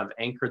people have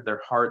anchored their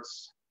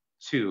hearts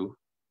to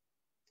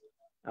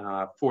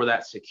for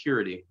that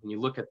security, when you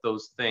look at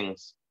those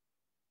things,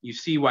 you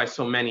see why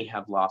so many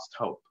have lost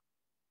hope.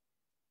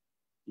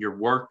 Your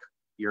work,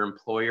 your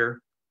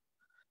employer,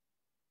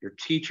 your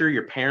teacher,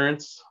 your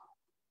parents,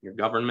 your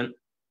government,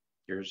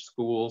 your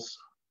schools,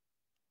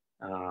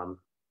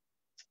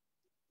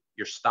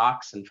 your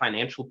stocks and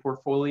financial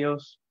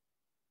portfolios,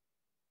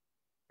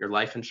 your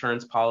life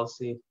insurance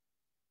policy,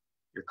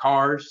 your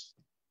cars,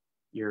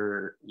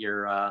 your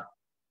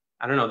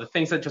I don't know, the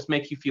things that just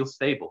make you feel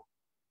stable,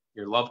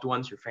 your loved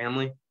ones, your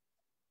family.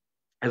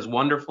 As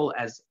wonderful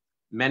as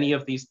many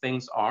of these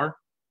things are,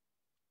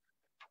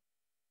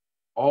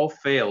 all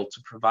fail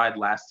to provide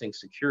lasting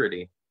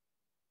security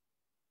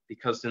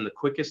because in the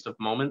quickest of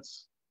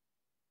moments,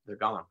 they're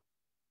gone.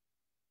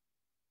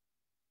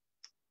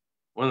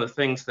 One of the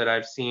things that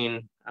I've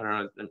seen, I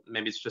don't know,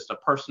 maybe it's just a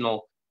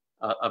personal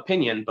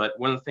opinion, but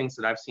one of the things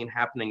that I've seen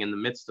happening in the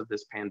midst of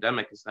this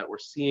pandemic is that we're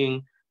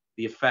seeing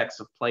the effects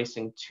of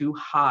placing too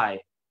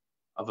high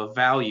of a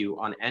value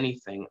on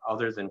anything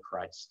other than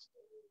Christ.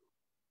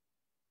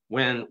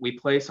 When we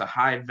place a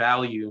high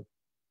value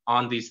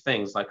on these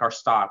things like our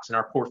stocks and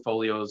our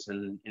portfolios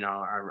and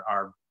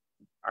our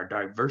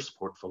diverse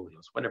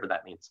portfolios, whatever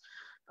that means.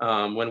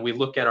 When we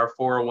look at our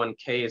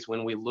 401ks,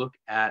 when we look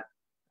at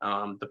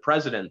the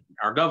president,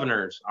 our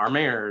governors, our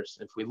mayors,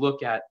 if we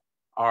look at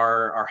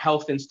our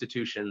health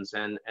institutions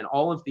and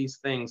all of these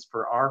things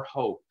for our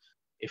hope,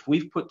 if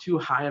we've put too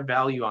high a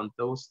value on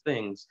those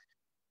things,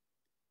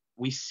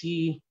 we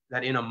see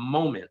that in a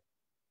moment,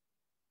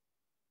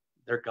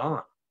 they're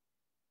gone.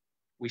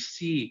 We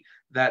see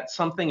that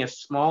something as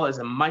small as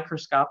a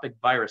microscopic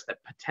virus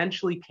that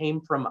potentially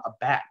came from a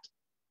bat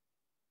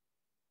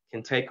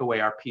can take away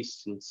our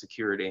peace and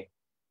security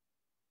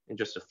in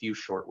just a few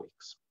short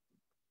weeks.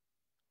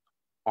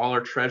 All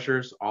our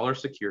treasures, all our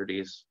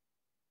securities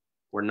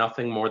were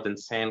nothing more than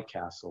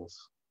sandcastles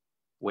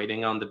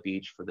waiting on the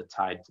beach for the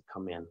tide to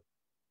come in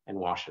and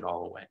wash it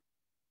all away.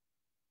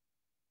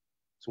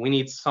 So we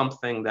need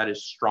something that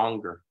is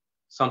stronger,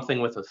 something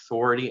with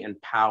authority and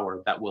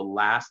power that will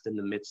last in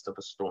the midst of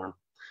a storm.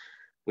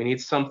 We need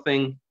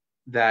something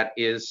that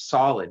is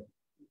solid.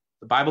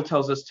 The Bible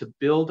tells us to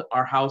build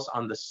our house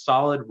on the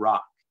solid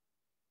rock.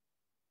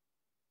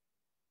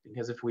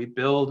 Because if we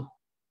build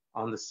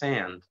on the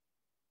sand,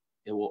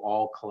 it will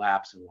all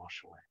collapse and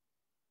wash away.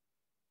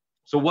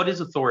 So what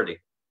is authority?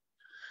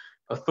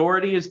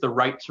 Authority is the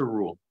right to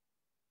rule,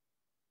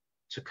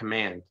 to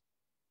command,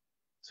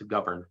 to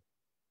govern.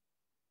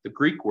 The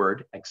Greek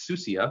word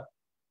exousia,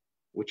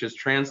 which is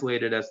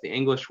translated as the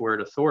English word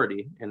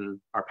authority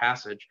in our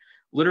passage,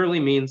 literally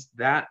means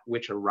that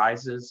which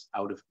arises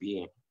out of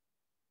being.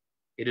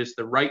 It is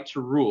the right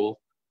to rule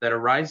that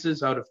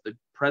arises out of the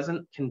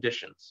present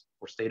conditions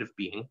or state of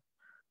being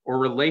or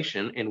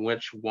relation in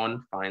which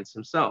one finds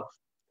himself.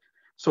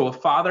 So a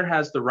father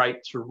has the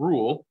right to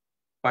rule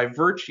by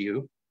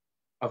virtue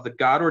of the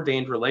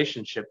God-ordained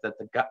relationship that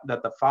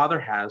the father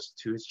has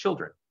to his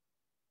children.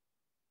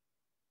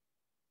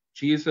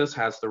 Jesus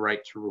has the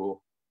right to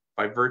rule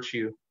by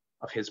virtue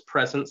of his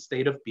present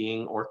state of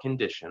being or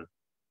condition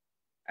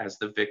as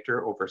the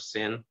victor over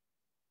sin,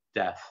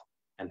 death,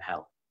 and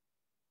hell.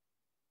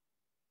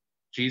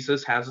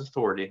 Jesus has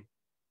authority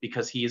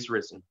because he is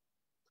risen.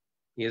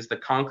 He is the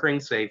conquering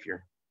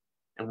Savior.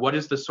 And what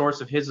is the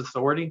source of his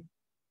authority?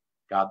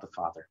 God the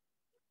Father.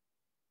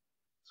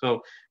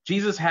 So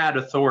Jesus had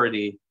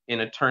authority in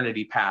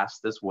eternity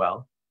past as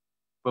well.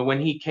 But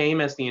when he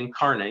came as the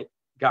incarnate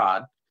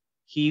God,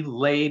 he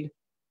laid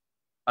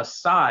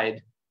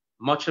aside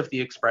much of the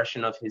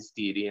expression of his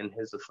deity and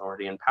his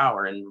authority and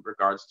power in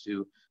regards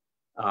to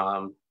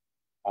all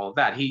of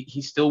that.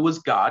 He still was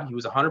God. He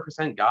was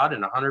 100% God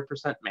and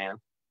 100% man.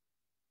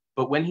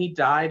 But when he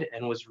died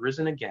and was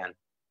risen again,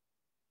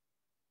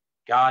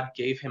 God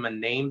gave him a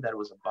name that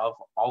was above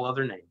all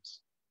other names.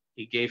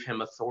 He gave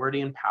him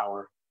authority and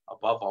power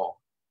above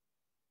all.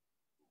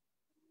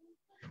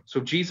 So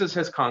Jesus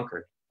has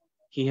conquered.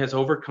 He has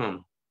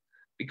overcome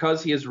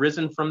because he has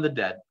risen from the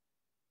dead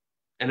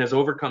and has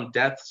overcome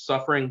death,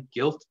 suffering,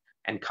 guilt,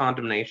 and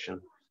condemnation.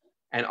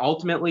 And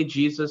ultimately,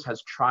 Jesus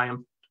has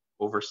triumphed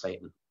over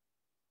Satan.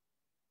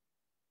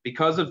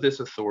 Because of this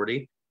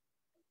authority,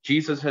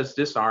 Jesus has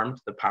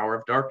disarmed the power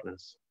of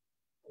darkness.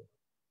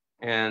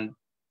 And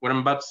what I'm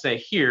about to say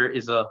here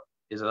is a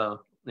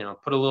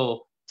put a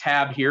little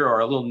tab here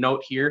or a little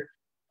note here,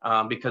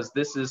 because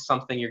this is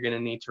something you're going to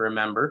need to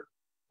remember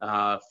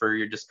for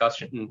your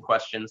discussion and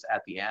questions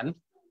at the end.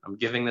 I'm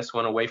giving this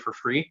one away for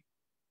free.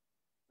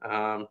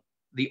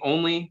 The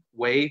only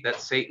way that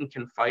Satan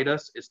can fight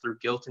us is through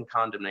guilt and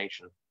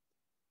condemnation.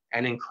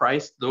 And in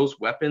Christ,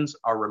 those weapons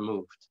are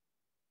removed.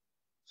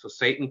 So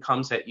Satan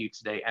comes at you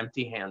today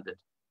empty-handed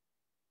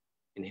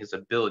in his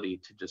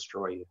ability to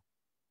destroy you.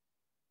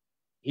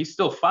 He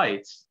still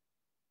fights,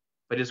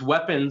 but his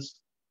weapons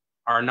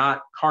are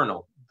not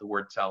carnal, the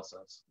word tells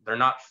us. They're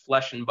not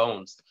flesh and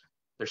bones.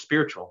 They're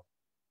spiritual.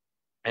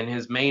 And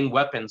his main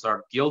weapons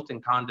are guilt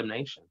and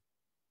condemnation.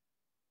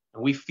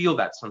 And we feel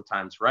that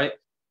sometimes, right?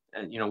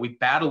 And, we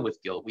battle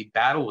with guilt. We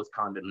battle with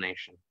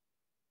condemnation.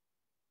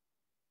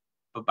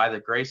 But by the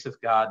grace of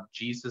God,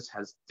 Jesus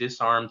has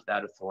disarmed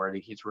that authority.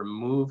 He's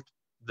removed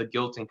the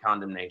guilt and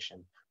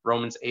condemnation.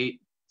 Romans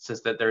 8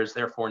 says that there is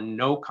therefore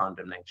no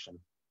condemnation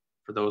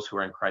for those who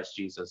are in Christ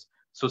Jesus.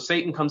 So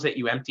Satan comes at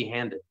you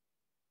empty-handed.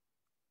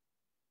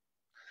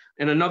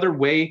 And another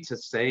way to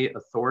say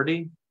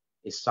authority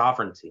is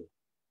sovereignty.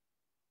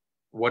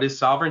 What is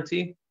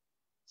sovereignty?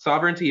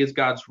 Sovereignty is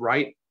God's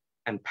right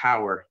and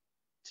power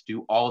to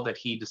do all that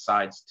he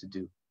decides to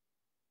do.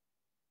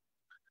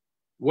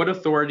 What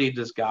authority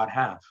does God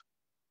have?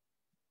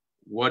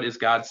 What is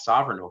God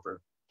sovereign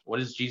over? What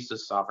is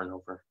Jesus sovereign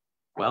over?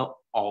 Well,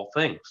 all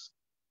things.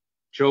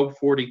 Job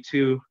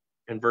 42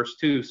 and verse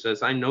 2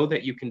 says, I know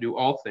that you can do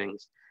all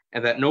things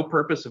and that no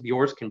purpose of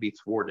yours can be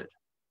thwarted.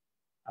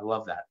 I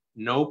love that.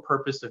 No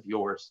purpose of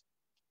yours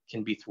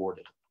can be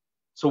thwarted.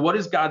 So what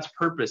is God's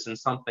purpose in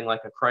something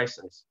like a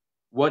crisis?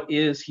 What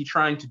is he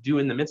trying to do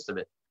in the midst of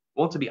it?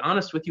 Well, to be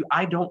honest with you,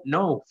 I don't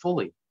know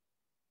fully.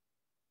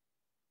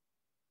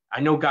 I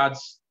know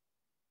God's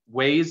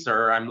ways,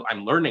 or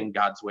I'm learning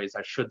God's ways,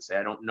 I should say.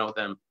 I don't know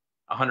them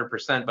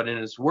 100%, but in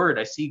his word,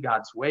 I see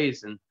God's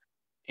ways. And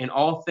in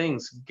all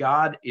things,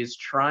 God is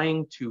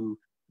trying to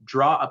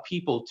draw a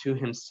people to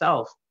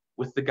himself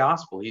with the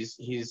gospel.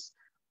 He's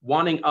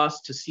wanting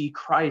us to see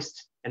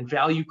Christ and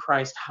value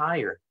Christ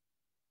higher.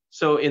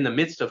 So in the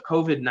midst of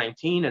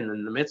COVID-19 and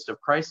in the midst of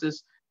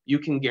crisis, you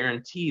can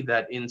guarantee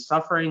that in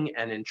suffering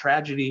and in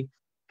tragedy,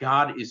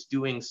 God is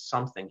doing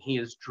something. He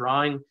is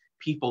drawing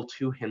people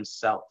to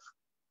himself.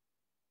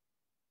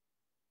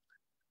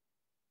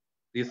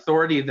 The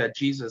authority that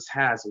Jesus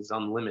has is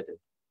unlimited.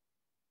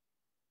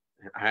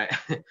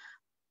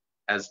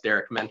 As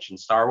Derek mentioned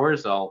Star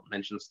Wars, I'll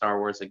mention Star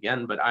Wars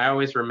again, but I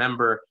always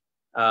remember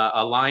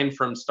a line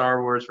from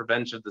Star Wars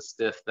Revenge of the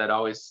Sith that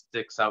always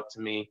sticks out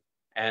to me.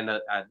 And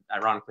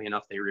ironically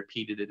enough, they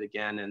repeated it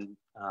again in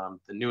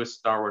the newest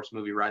Star Wars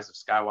movie, Rise of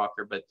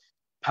Skywalker. But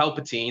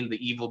Palpatine, the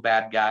evil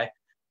bad guy,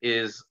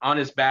 is on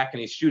his back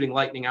and he's shooting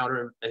lightning out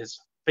of his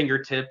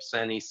fingertips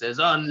and he says,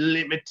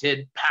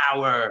 unlimited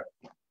power.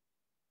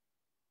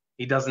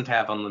 He doesn't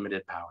have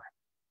unlimited power.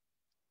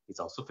 He's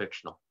also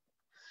fictional.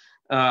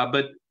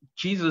 But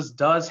Jesus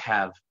does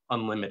have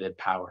unlimited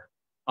power,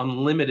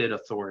 unlimited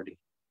authority.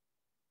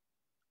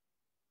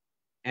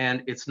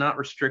 And it's not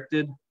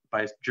restricted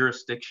by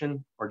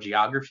jurisdiction or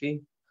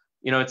geography.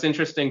 It's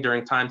interesting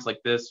during times like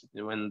this,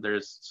 when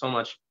there's so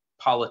much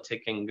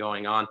politicking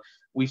going on,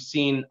 we've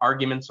seen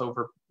arguments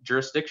over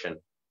jurisdiction.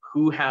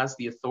 Who has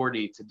the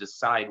authority to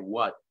decide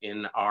what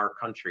in our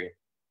country?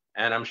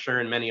 And I'm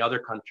sure in many other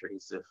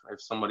countries,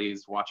 if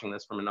somebody's watching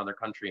this from another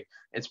country,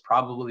 it's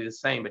probably the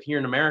same. But here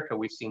in America,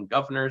 we've seen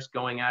governors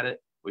going at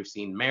it. We've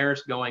seen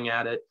mayors going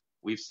at it.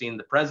 We've seen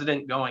the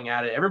president going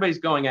at it. Everybody's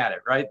going at it,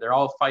 right? They're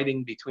all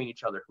fighting between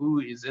each other. Who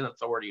is in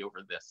authority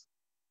over this?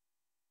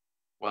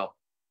 Well,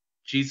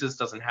 Jesus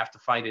doesn't have to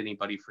fight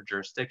anybody for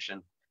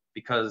jurisdiction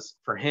because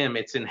for him,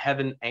 it's in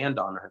heaven and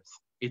on earth.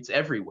 It's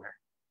everywhere.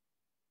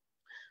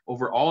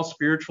 Over all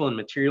spiritual and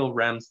material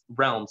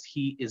realms,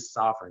 he is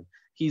sovereign.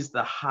 He's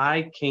the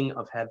high king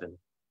of heaven.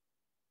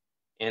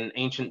 In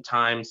ancient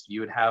times, you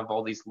would have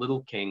all these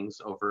little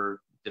kings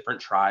over different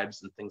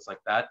tribes and things like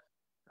that.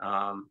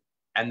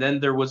 And then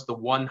there was the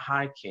one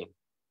high king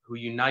who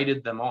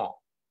united them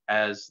all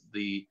as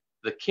the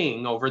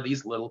king over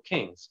these little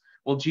kings.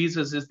 Well,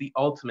 Jesus is the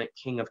ultimate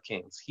King of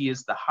Kings. He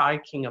is the high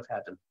King of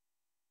heaven.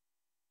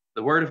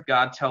 The word of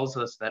God tells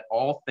us that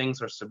all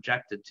things are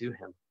subjected to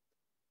him.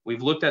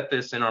 We've looked at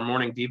this in our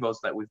morning devos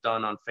that we've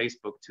done on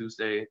Facebook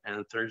Tuesday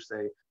and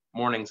Thursday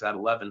mornings at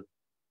 11.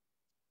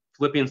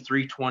 Philippians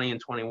 3:20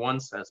 and 21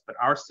 says, "But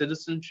our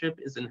citizenship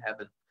is in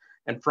heaven,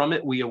 and from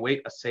it we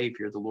await a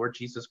Savior, the Lord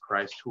Jesus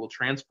Christ, who will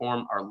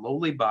transform our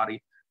lowly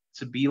body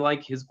to be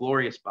like his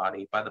glorious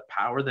body by the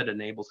power that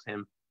enables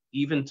him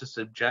even to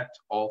subject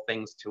all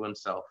things to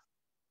himself."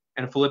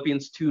 And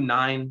Philippians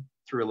 2:9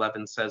 through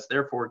 11 says,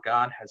 "Therefore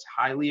God has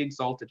highly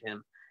exalted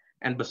him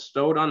and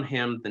bestowed on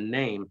him the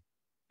name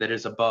that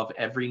is above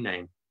every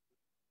name,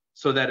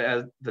 so that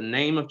at the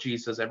name of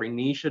Jesus every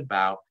knee should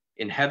bow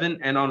in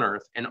heaven and on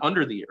earth and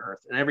under the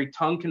earth, and every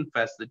tongue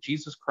confess that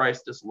Jesus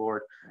Christ is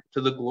Lord,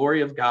 to the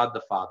glory of God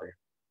the Father."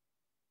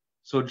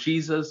 So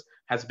Jesus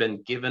has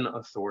been given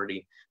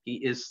authority.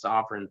 He is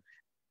sovereign,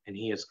 and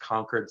he has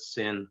conquered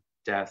sin,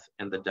 death,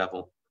 and the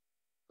devil.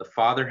 The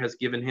Father has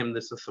given him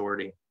this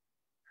authority.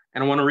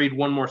 And I want to read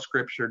one more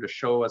scripture to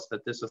show us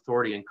that this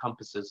authority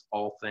encompasses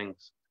all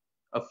things.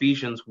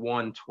 Ephesians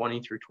 1:20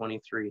 through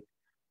 23.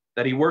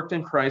 "That he worked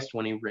in Christ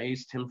when he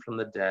raised him from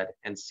the dead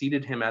and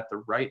seated him at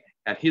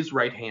his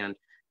right hand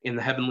in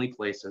the heavenly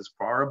places,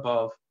 far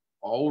above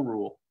all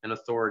rule and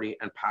authority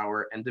and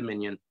power and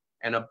dominion,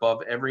 and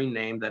above every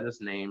name that is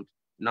named,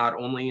 not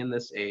only in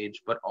this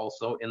age, but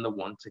also in the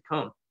one to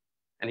come.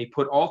 And he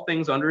put all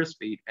things under his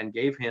feet and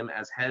gave him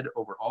as head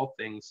over all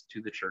things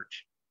to the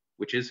church,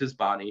 which is his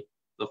body,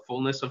 the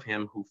fullness of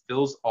him who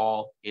fills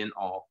all in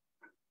all."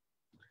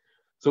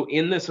 So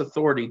in this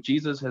authority,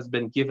 Jesus has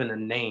been given a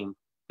name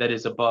that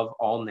is above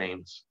all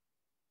names.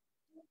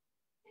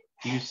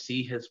 Do you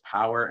see his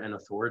power and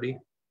authority?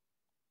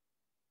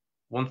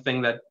 One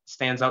thing that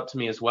stands out to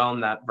me as well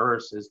in that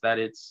verse is that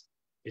it's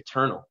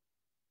eternal.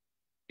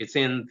 It's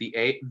in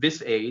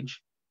this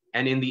age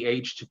and in the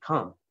age to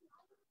come.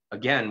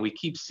 Again, we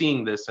keep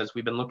seeing this as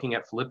we've been looking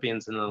at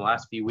Philippians in the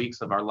last few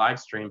weeks of our live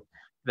stream,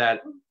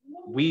 that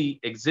we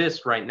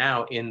exist right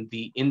now in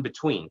the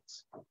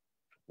in-betweens.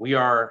 We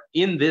are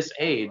in this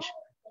age,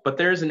 but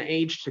there's an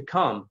age to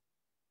come.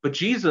 But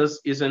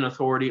Jesus is in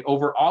authority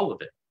over all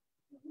of it.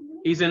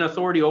 He's in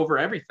authority over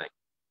everything.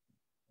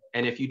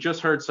 And if you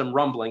just heard some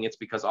rumbling, it's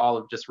because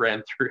Olive just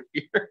ran through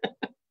here.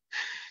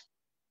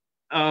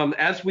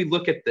 As we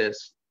look at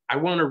this, I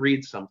want to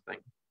read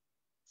something.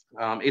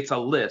 It's a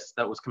list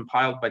that was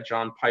compiled by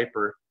John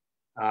Piper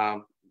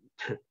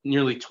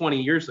nearly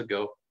 20 years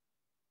ago.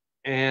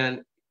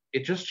 And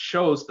it just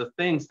shows the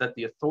things that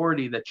the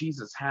authority that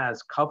Jesus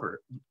has covered,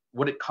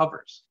 what it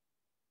covers.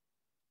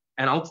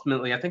 And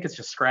ultimately, I think it's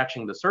just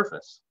scratching the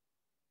surface.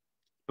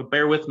 But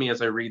bear with me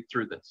as I read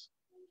through this.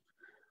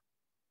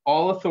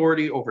 "All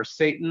authority over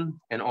Satan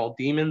and all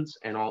demons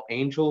and all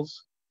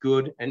angels,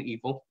 good and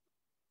evil.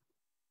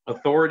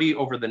 Authority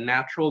over the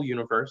natural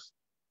universe,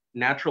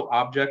 natural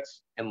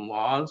objects and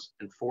laws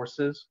and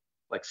forces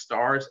like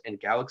stars and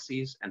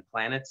galaxies and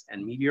planets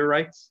and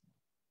meteorites.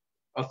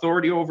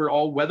 Authority over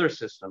all weather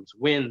systems,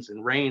 winds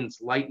and rains,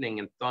 lightning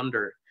and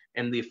thunder,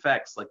 and the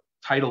effects like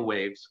tidal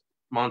waves,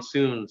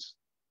 monsoons,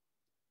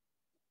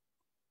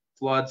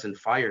 floods, and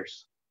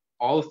fires.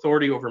 All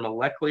authority over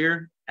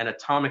molecular and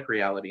atomic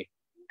reality,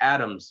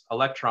 atoms,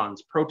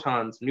 electrons,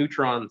 protons,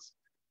 neutrons,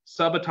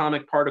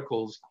 subatomic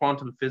particles,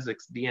 quantum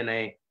physics,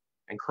 DNA,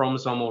 and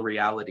chromosomal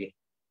reality.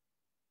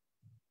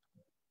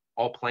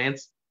 All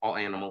plants, all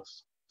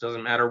animals.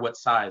 Doesn't matter what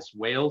size.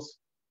 Whales,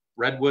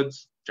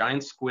 redwoods,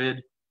 giant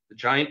squid, the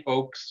giant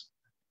oaks,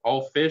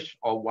 all fish,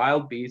 all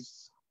wild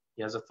beasts.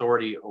 He has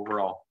authority over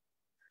all.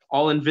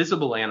 All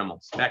invisible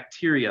animals,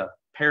 bacteria,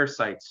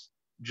 parasites,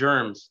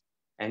 germs,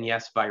 and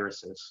yes,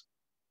 viruses.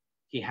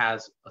 He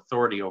has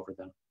authority over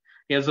them.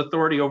 He has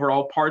authority over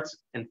all parts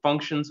and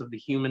functions of the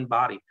human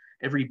body,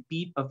 every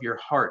beat of your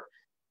heart,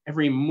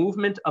 every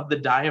movement of the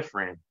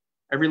diaphragm,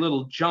 every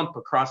little jump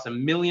across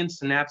 1 million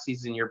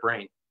synapses in your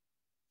brain.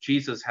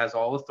 Jesus has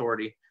all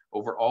authority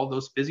over all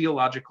those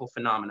physiological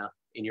phenomena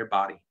in your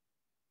body.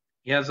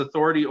 He has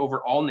authority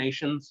over all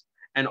nations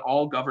and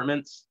all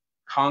governments,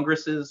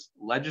 congresses,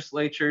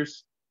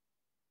 legislatures,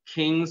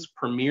 kings,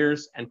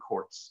 premiers, and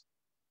courts.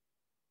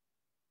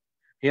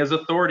 He has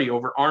authority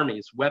over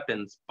armies,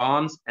 weapons,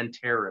 bombs, and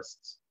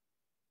terrorists.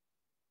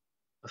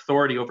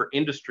 Authority over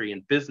industry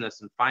and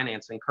business and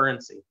finance and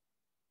currency.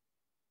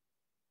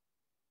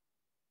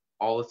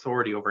 All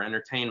authority over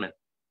entertainment,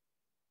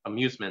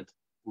 amusement,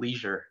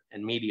 leisure,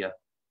 and media.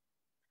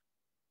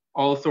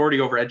 All authority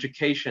over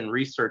education,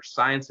 research,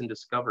 science, and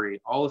discovery.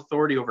 All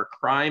authority over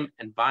crime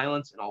and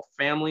violence in all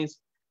families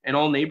and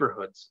all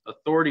neighborhoods.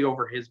 Authority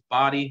over his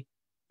body,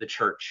 the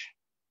church.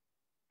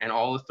 And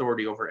all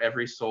authority over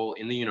every soul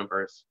in the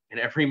universe, in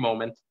every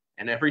moment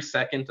and every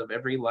second of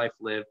every life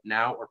lived,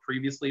 now or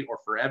previously or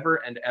forever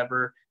and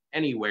ever,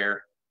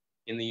 anywhere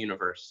in the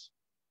universe.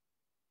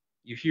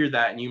 You hear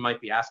that and you might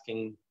be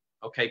asking,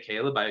 okay,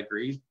 Caleb, I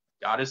agree,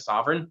 God is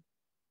sovereign,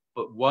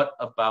 but what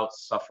about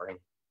suffering?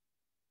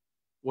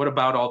 What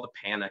about all the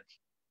panic?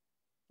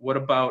 What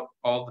about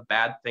all the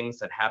bad things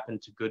that happen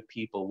to good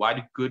people? Why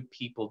do good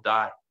people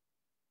die?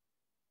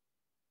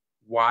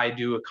 Why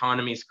do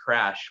economies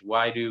crash?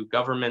 Why do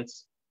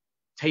governments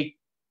take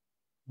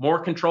more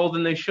control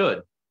than they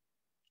should?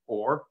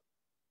 Or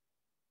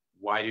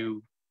why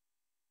do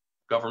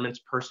governments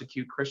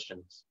persecute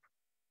Christians?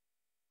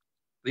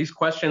 These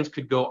questions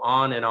could go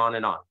on and on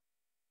and on.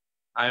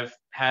 I've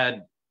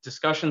had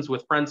discussions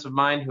with friends of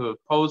mine who have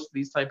posed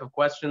these type of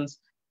questions.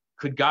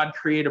 Could God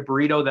create a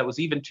burrito that was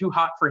even too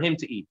hot for him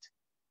to eat?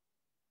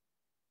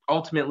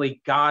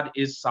 Ultimately, God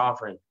is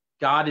sovereign.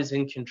 God is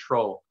in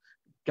control.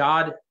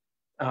 God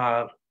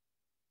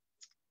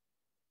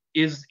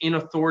is in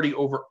authority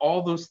over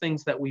all those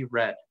things that we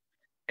read.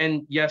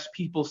 And yes,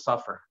 people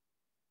suffer.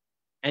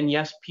 And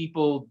yes,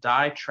 people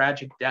die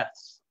tragic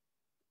deaths.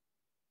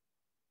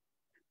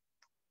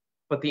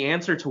 But the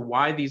answer to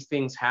why these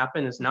things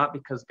happen is not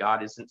because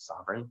God isn't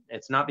sovereign.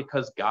 It's not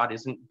because God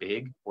isn't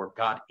big or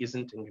God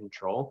isn't in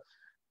control.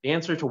 The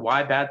answer to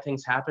why bad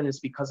things happen is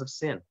because of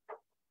sin.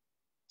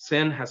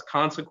 Sin has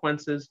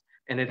consequences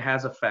and it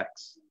has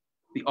effects.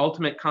 The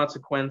ultimate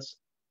consequence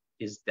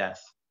is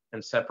death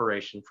and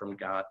separation from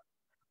God.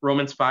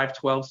 Romans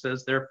 5:12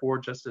 says, therefore,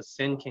 just as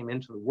sin came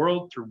into the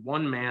world through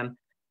one man,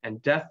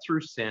 and death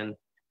through sin,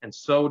 and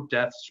so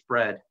death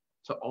spread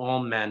to all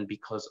men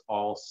because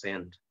all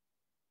sinned.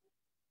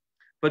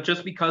 But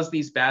just because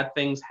these bad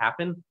things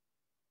happen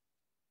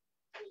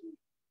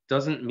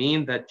doesn't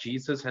mean that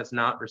Jesus has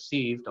not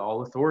received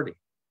all authority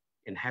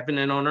in heaven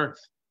and on earth.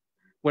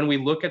 When we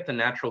look at the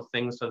natural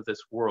things of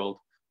this world,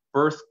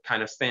 birth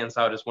kind of stands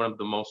out as one of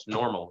the most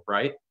normal,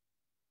 right?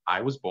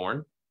 I was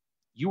born.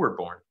 You were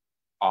born.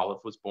 Olive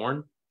was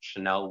born.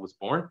 Chanel was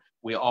born.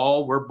 We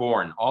all were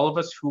born. All of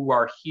us who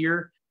are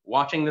here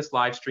watching this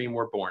live stream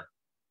were born.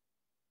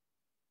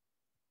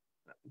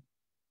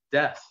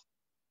 Death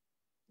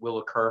will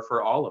occur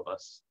for all of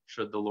us,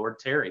 should the Lord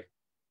tarry.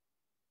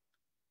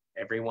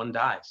 Everyone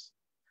dies.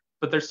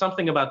 But there's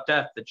something about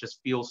death that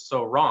just feels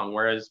so wrong,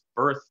 whereas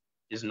birth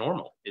is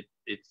normal.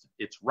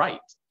 It's right.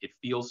 It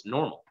feels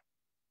normal.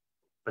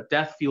 But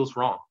death feels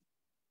wrong.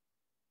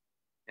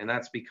 And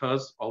that's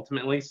because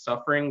ultimately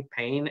suffering,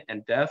 pain,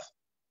 and death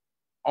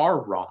are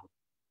wrong.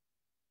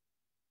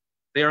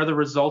 They are the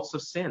results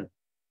of sin.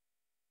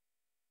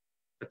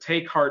 But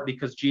take heart,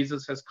 because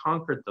Jesus has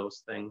conquered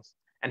those things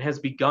and has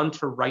begun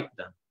to right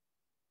them.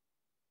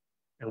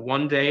 And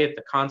one day, at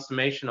the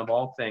consummation of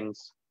all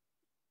things,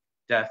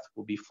 death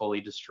will be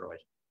fully destroyed.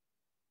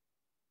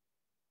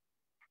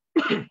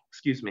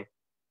 Excuse me.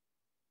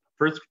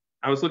 First,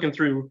 I was looking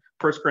through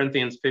 1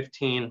 Corinthians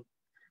 15,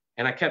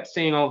 and I kept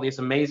seeing all these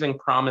amazing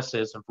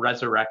promises of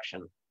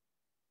resurrection.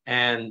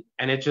 And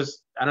it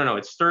just, I don't know,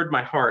 it stirred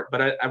my heart.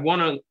 But I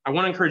want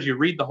to encourage you to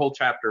read the whole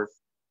chapter of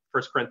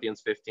 1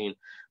 Corinthians 15.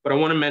 But I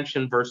want to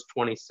mention verse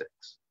 26.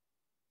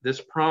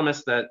 This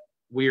promise that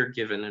we are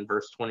given in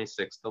verse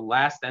 26, the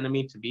last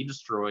enemy to be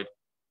destroyed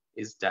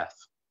is death.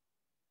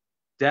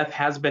 Death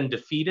has been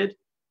defeated,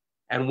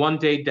 and one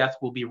day death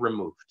will be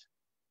removed.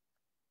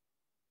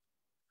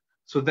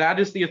 So that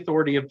is the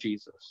authority of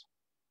Jesus.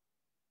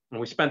 And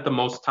we spent the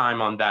most time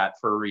on that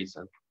for a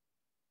reason.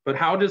 But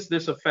how does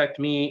this affect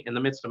me in the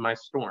midst of my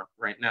storm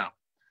right now?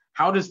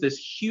 How does this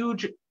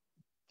huge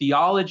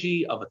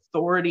theology of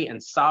authority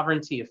and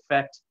sovereignty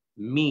affect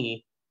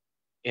me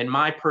in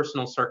my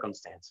personal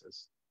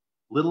circumstances?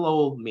 Little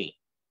old me.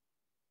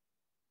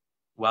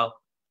 Well,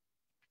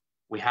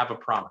 we have a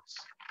promise.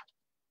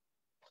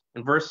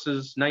 In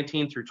verses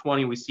 19 through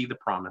 20, we see the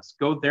promise.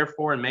 Go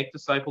therefore and make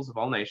disciples of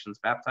all nations,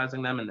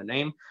 baptizing them in the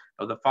name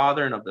of the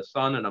Father and of the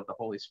Son and of the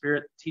Holy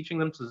Spirit, teaching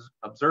them to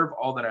observe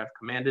all that I have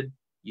commanded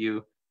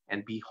you,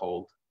 and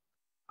behold,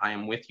 I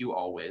am with you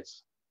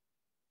always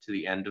to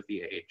the end of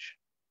the age.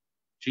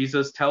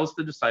 Jesus tells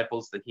the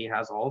disciples that he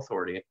has all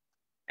authority,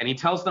 and he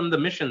tells them the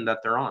mission that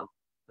they're on,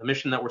 the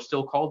mission that we're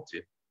still called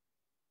to.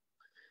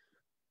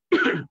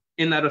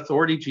 In that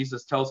authority,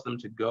 Jesus tells them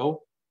to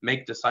go,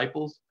 make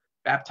disciples,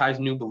 baptize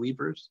new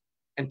believers,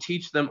 and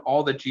teach them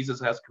all that Jesus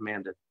has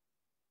commanded.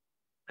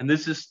 And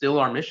this is still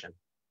our mission.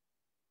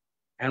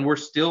 And we're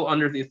still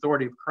under the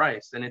authority of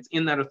Christ. And it's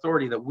in that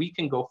authority that we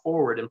can go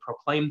forward and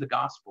proclaim the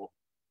gospel,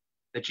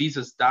 that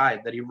Jesus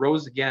died, that he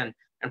rose again.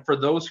 And for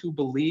those who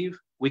believe,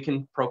 we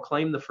can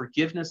proclaim the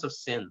forgiveness of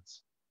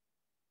sins.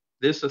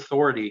 This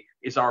authority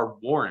is our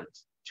warrant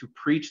to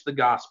preach the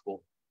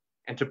gospel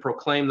and to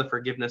proclaim the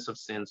forgiveness of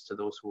sins to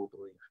those who will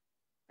believe.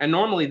 And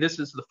normally this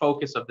is the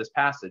focus of this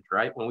passage,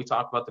 right? When we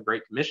talk about the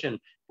Great Commission,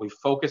 we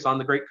focus on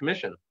the Great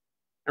Commission,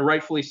 and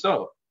rightfully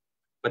so.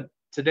 But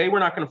today we're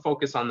not going to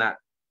focus on that.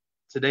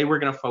 Today we're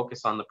going to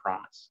focus on the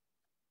promise.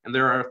 And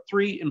there are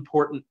three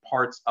important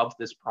parts of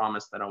this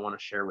promise that I want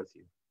to share with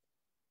you.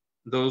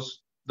 Those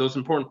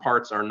important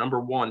parts are, number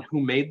one, who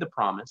made the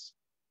promise.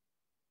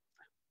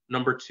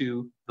 Number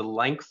two, the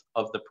length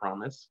of the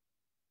promise.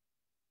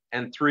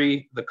 And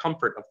three, the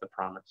comfort of the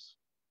promise.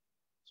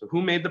 So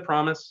who made the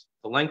promise,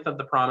 the length of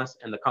the promise,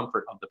 and the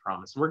comfort of the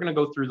promise. And we're going to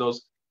go through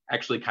those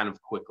actually kind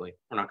of quickly.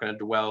 We're not going to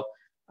dwell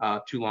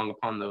too long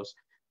upon those.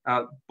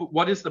 But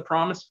what is the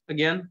promise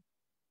again?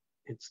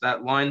 It's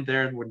that line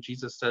there when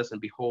Jesus says, and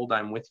behold,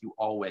 I'm with you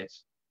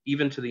always,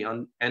 even to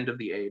the end of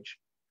the age.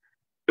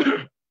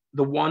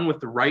 The one with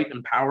the right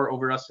and power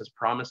over us has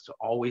promised to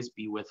always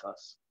be with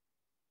us.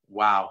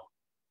 Wow.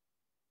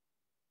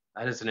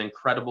 That is an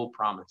incredible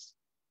promise.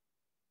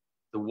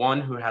 The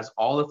one who has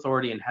all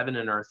authority in heaven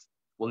and earth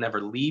will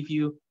never leave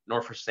you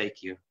nor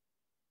forsake you.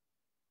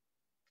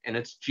 And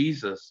it's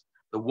Jesus,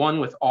 the one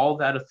with all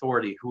that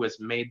authority, who has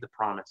made the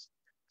promise.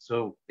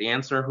 So the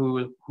answer,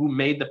 who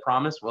made the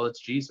promise? Well, it's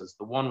Jesus,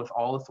 the one with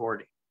all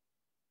authority.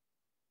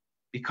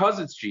 Because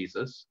it's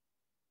Jesus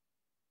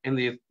and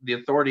the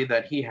authority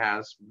that he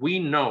has, we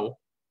know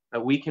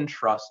that we can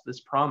trust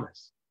this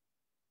promise.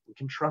 We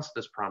can trust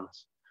this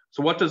promise.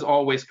 So what does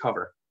always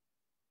cover?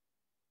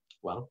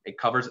 Well, it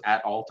covers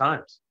at all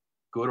times,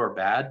 good or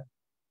bad,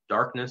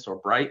 darkness or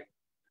bright,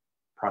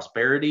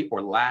 prosperity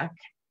or lack,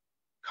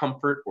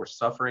 comfort or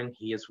suffering.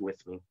 He is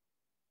with me.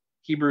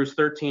 Hebrews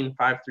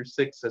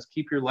 13:5-6 says,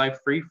 keep your life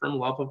free from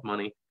love of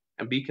money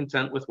and be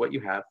content with what you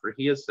have, for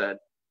he has said,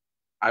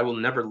 I will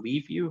never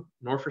leave you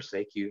nor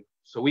forsake you.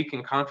 So we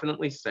can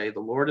confidently say, the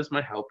Lord is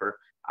my helper.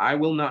 I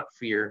will not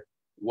fear.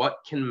 What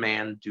can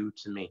man do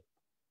to me?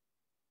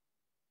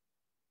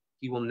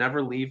 He will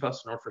never leave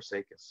us nor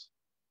forsake us.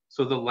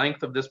 So the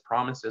length of this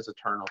promise is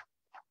eternal.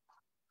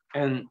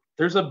 And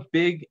there's a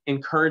big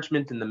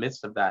encouragement in the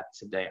midst of that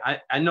today.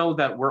 I know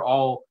that we're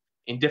all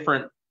in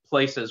different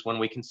places when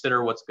we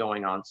consider what's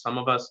going on. Some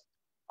of us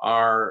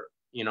are,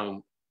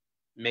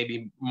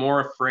 maybe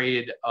more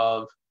afraid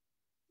of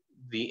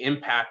the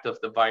impact of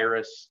the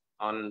virus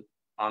on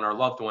our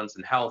loved ones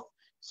and health.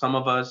 Some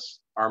of us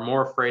are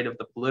more afraid of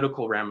the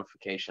political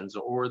ramifications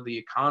or the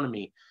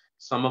economy.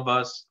 Some of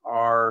us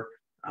are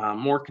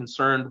more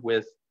concerned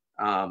with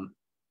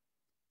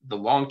the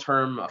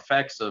long-term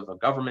effects of a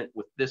government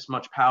with this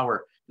much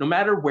power. No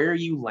matter where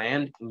you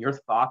land in your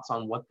thoughts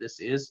on what this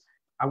is,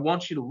 I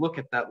want you to look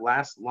at that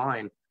last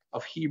line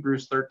of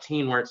Hebrews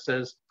 13 where it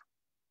says,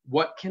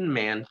 what can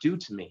man do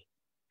to me?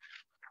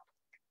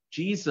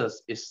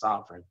 Jesus is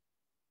sovereign,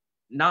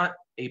 not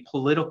a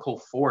political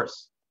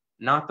force,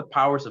 not the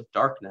powers of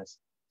darkness.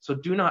 So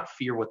do not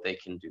fear what they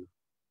can do.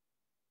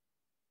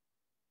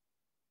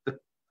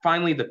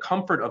 Finally, the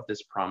comfort of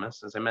this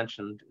promise, as I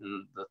mentioned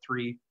in the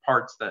three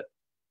parts that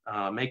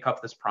make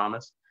up this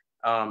promise,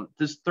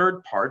 this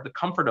third part, the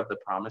comfort of the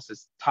promise,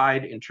 is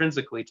tied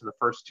intrinsically to the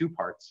first two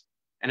parts.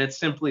 And it's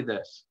simply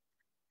this: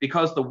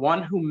 because the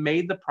one who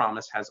made the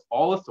promise has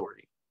all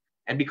authority,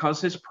 and because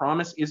his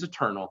promise is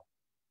eternal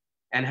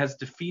and has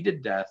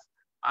defeated death,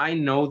 I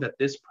know that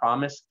this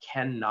promise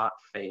cannot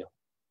fail.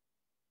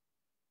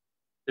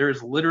 There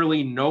is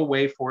literally no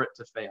way for it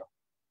to fail.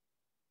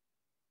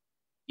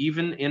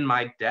 Even in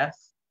my death,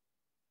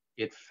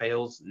 it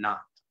fails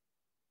not.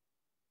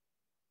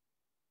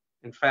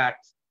 In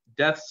fact,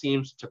 death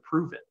seems to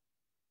prove it.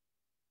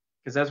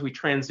 Because as we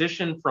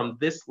transition from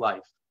this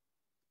life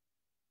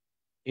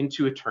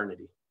into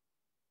eternity,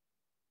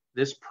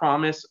 this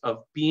promise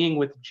of being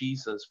with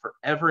Jesus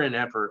forever and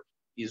ever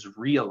is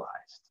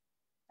realized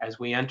as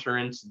we enter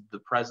into the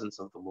presence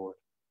of the Lord.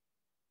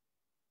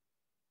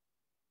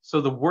 So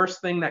the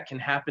worst thing that can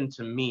happen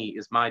to me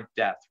is my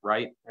death,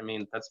 right? I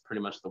mean, that's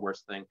pretty much the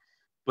worst thing.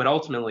 But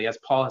ultimately, as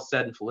Paul has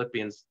said in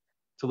Philippians,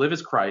 to live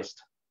is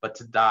Christ, but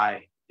to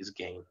die is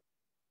gain.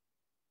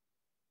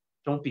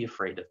 Don't be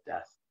afraid of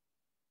death.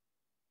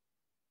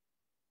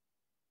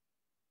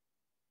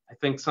 I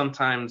think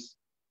sometimes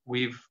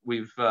I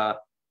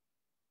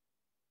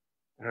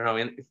don't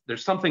know,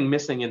 there's something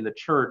missing in the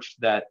church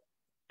that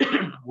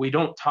we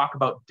don't talk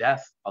about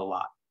death a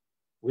lot.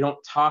 We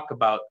don't talk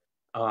about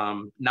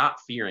not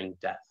fearing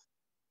death.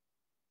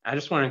 I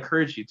just want to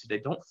encourage you today,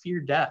 don't fear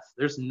death.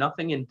 There's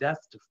nothing in death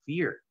to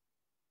fear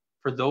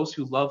for those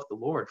who love the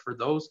Lord, for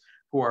those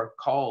who are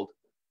called,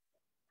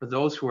 for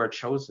those who are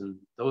chosen,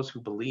 those who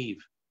believe.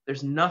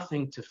 There's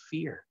nothing to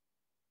fear.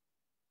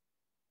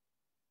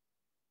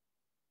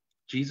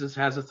 Jesus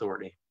has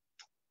authority.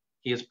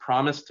 He has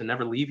promised to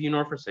never leave you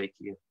nor forsake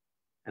you,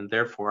 and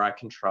therefore I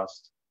can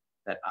trust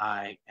that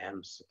I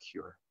am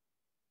secure.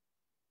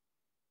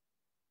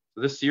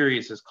 So this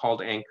series is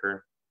called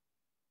Anchor,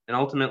 and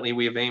ultimately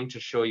we have aimed to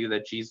show you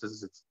that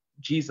Jesus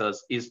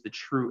is the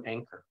true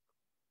anchor.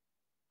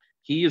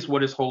 He is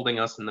what is holding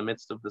us in the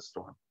midst of the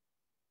storm.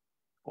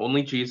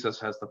 Only Jesus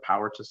has the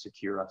power to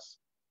secure us.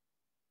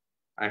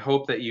 I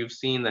hope that you've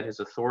seen that his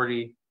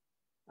authority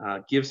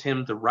gives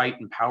him the right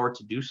and power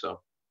to do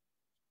so.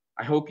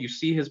 I hope you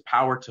see his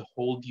power to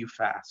hold you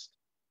fast.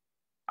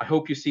 I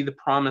hope you see the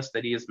promise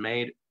that he has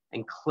made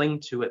and cling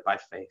to it by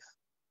faith.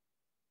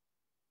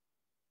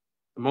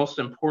 The most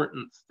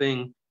important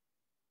thing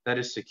that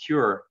is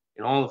secure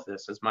in all of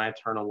this is my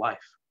eternal life.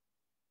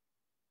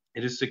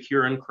 It is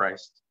secure in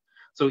Christ.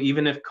 So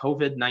even if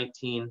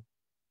COVID-19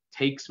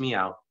 takes me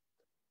out,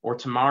 or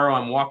tomorrow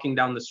I'm walking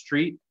down the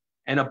street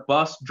and a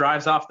bus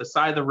drives off the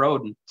side of the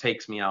road and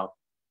takes me out,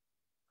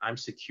 I'm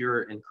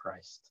secure in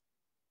Christ.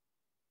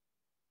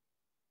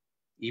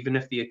 Even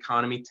if the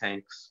economy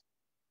tanks,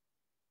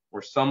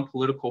 or some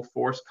political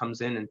force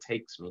comes in and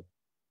takes me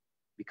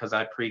because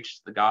I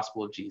preached the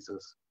gospel of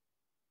Jesus,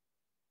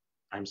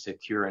 I'm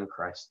secure in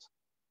Christ.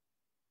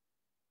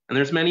 And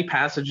there's many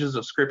passages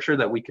of scripture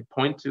that we could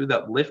point to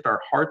that lift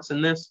our hearts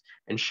in this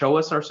and show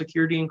us our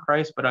security in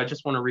Christ, but I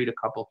just want to read a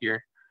couple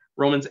here.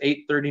 Romans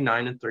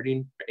 8:39 and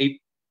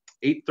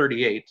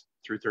 8:38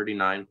 through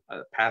 39,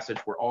 a passage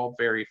we're all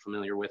very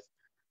familiar with.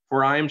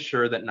 For I am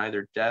sure that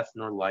neither death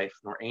nor life,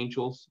 nor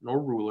angels,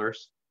 nor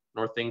rulers,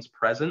 nor things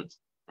present,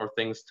 nor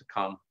things to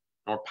come,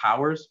 nor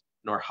powers,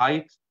 nor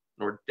height,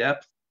 nor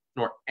depth,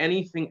 nor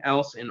anything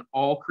else in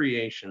all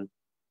creation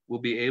will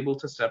be able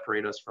to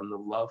separate us from the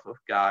love of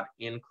God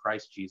in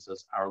Christ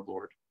Jesus our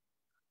Lord.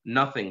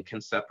 Nothing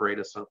can separate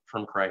us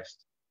from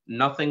Christ.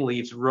 Nothing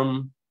leaves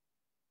room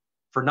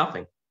for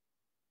nothing.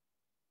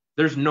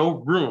 There's no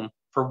room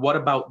for what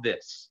about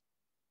this?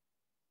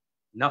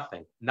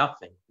 Nothing,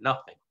 nothing,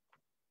 nothing.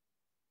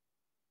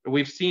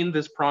 We've seen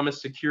this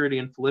promised security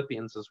in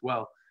Philippians as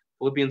well.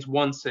 Philippians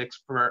 1:6,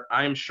 for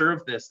I am sure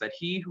of this, that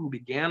he who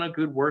began a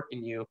good work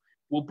in you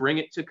will bring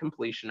it to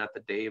completion at the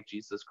day of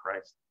Jesus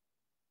Christ.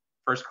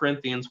 1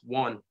 Corinthians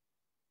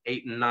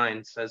 1:8 and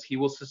 9 says, he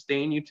will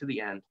sustain you to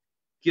the end,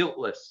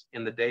 guiltless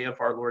in the day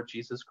of our Lord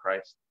Jesus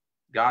Christ.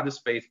 God is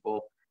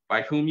faithful,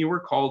 by whom you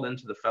were called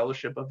into the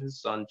fellowship of his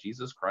Son,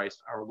 Jesus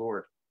Christ, our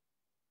Lord.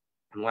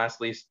 And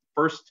lastly,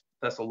 1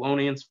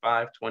 Thessalonians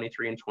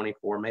 5:23 and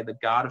 24, may the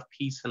God of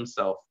peace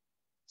himself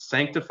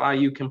sanctify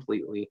you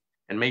completely,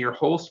 and may your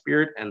whole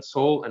spirit and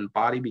soul and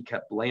body be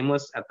kept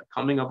blameless at the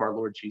coming of our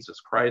Lord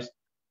Jesus Christ.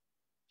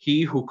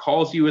 He who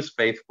calls you is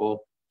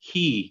faithful,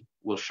 he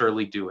will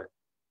surely do it.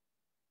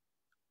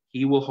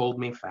 He will hold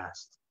me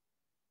fast.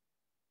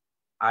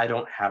 I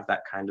don't have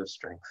that kind of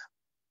strength.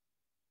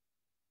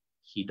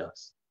 He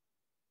does.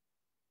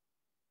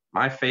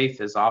 My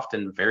faith is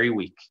often very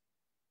weak,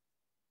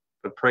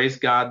 but praise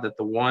God that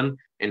the one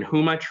in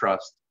whom I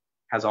trust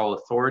has all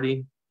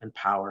authority and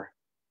power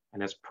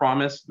and has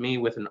promised me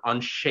with an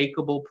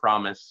unshakable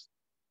promise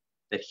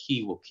that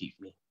he will keep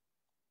me.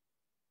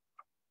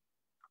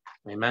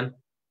 Amen.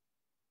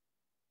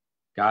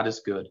 God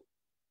is good.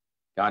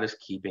 God is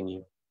keeping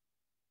you.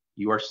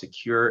 You are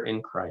secure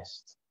in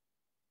Christ.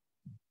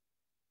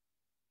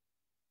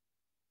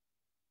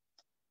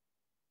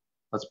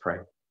 Let's pray.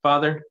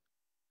 Father,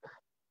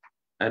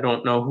 I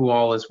don't know who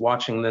all is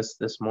watching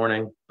this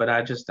morning, but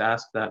I just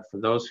ask that for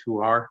those who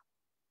are,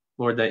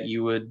 Lord, that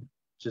you would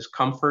just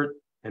comfort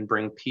and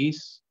bring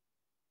peace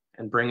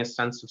and bring a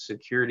sense of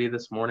security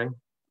this morning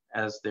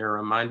as they're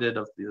reminded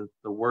of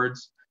the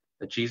words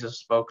that Jesus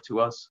spoke to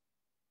us,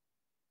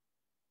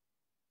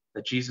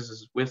 that Jesus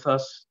is with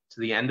us to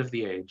the end of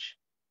the age,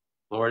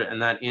 Lord,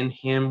 and that in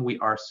him we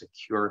are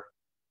secure.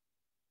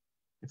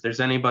 If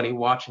there's anybody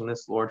watching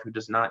this, Lord, who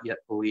does not yet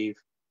believe,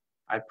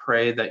 I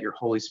pray that your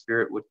Holy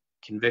Spirit would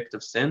convict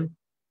of sin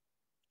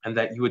and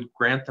that you would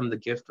grant them the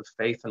gift of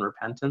faith and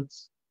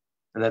repentance,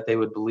 and that they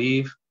would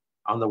believe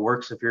on the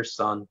works of your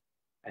Son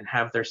and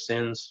have their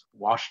sins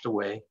washed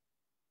away.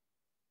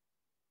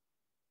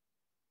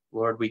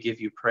 Lord, we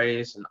give you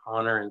praise and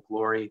honor and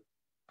glory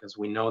because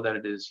we know that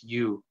it is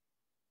you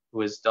who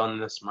has done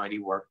this mighty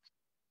work,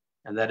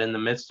 and that in the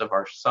midst of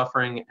our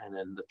suffering and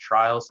in the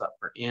trials that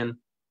we're in,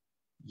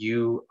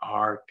 you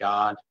are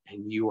God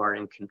and you are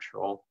in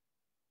control.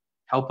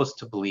 Help us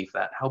to believe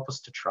that. Help us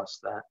to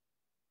trust that.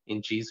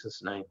 In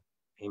Jesus' name,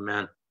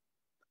 amen.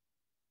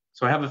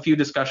 So I have a few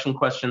discussion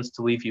questions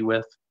to leave you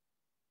with.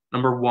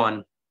 Number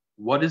one,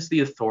 what is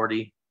the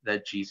authority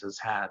that Jesus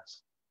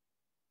has?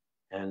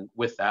 And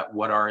with that,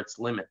 what are its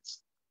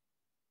limits?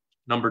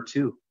 Number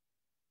two,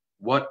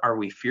 what are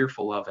we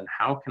fearful of, and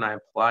how can I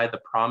apply the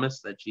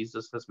promise that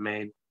Jesus has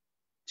made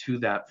to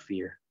that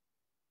fear?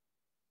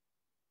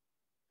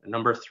 And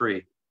number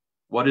three,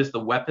 what is the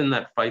weapon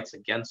that fights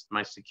against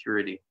my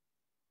security?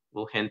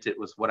 We'll hint it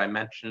was what I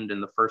mentioned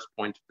in the first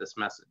point of this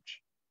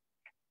message.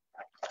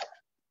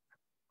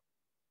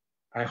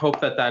 I hope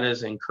that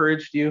has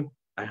encouraged you.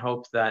 I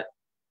hope that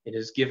it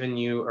has given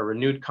you a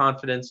renewed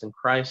confidence in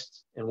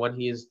Christ and what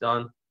he has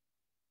done.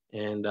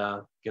 And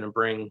going to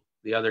bring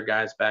the other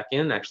guys back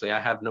in. Actually, I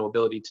have no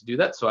ability to do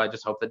that, so I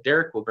just hope that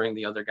Derek will bring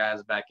the other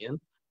guys back in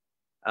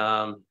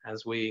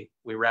as we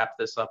wrap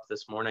this up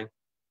this morning.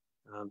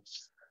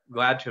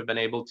 Glad to have been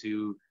able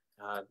to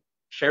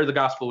share the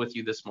gospel with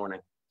you this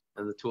morning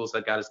and the tools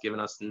that God has given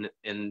us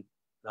in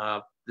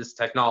this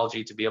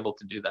technology to be able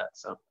to do that.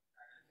 So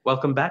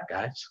welcome back,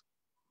 guys.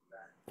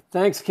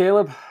 Thanks,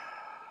 Caleb.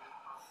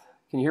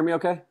 Can you hear me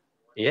okay?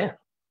 Yeah.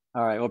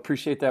 All right. Well,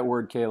 appreciate that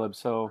word, Caleb.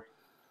 So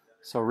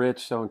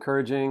rich, so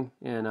encouraging.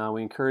 And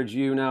we encourage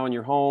you now in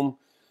your home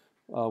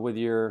with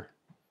your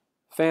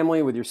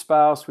family, with your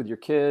spouse, with your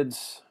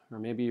kids, or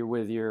maybe you're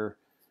with your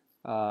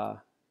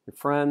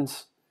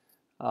friends.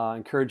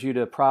 Encourage you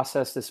to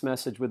process this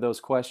message with those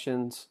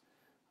questions.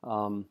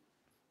 And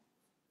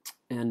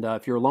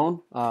if you're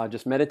alone,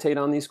 just meditate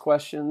on these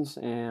questions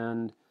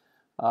and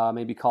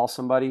maybe call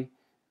somebody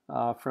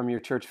from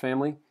your church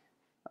family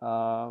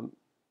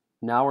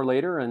now or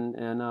later and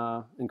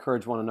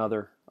encourage one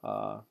another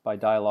by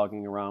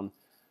dialoguing around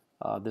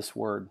this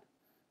word,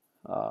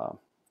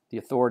 the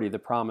authority, the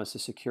promise, the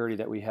security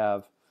that we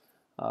have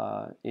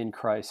in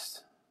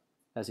Christ.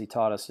 as he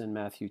taught us in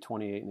Matthew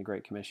 28 in the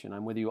Great Commission.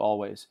 I'm with you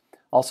always.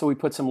 Also, we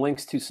put some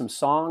links to some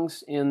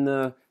songs in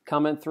the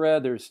comment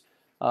thread. There's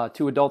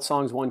 2 adult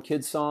songs, 1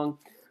 kid's song.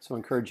 So I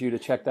encourage you to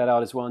check that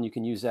out as well. And you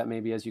can use that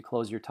maybe as you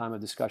close your time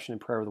of discussion and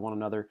prayer with one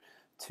another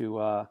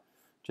to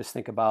just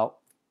think about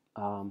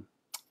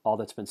all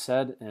that's been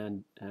said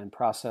and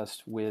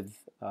processed with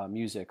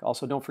music.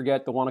 Also, don't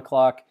forget the 1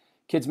 o'clock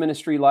kids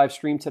ministry live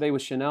stream today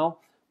with Chanel,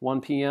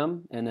 1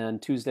 p.m. And then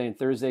Tuesday and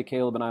Thursday,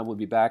 Caleb and I will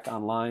be back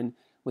online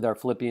with our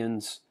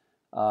Philippians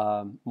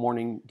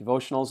morning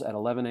devotionals at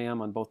 11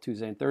 a.m. on both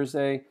Tuesday and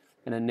Thursday.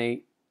 And then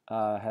Nate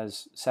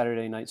has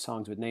Saturday night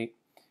songs with Nate,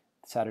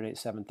 Saturday at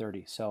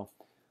 7:30. So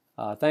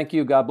thank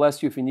you. God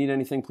bless you. If you need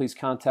anything, please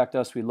contact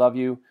us. We love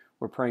you.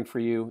 We're praying for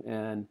you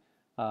and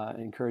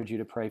encourage you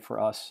to pray for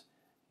us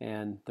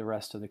and the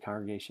rest of the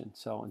congregation.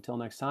 So until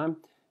next time,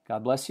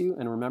 God bless you.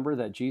 And remember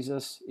that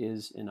Jesus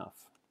is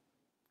enough.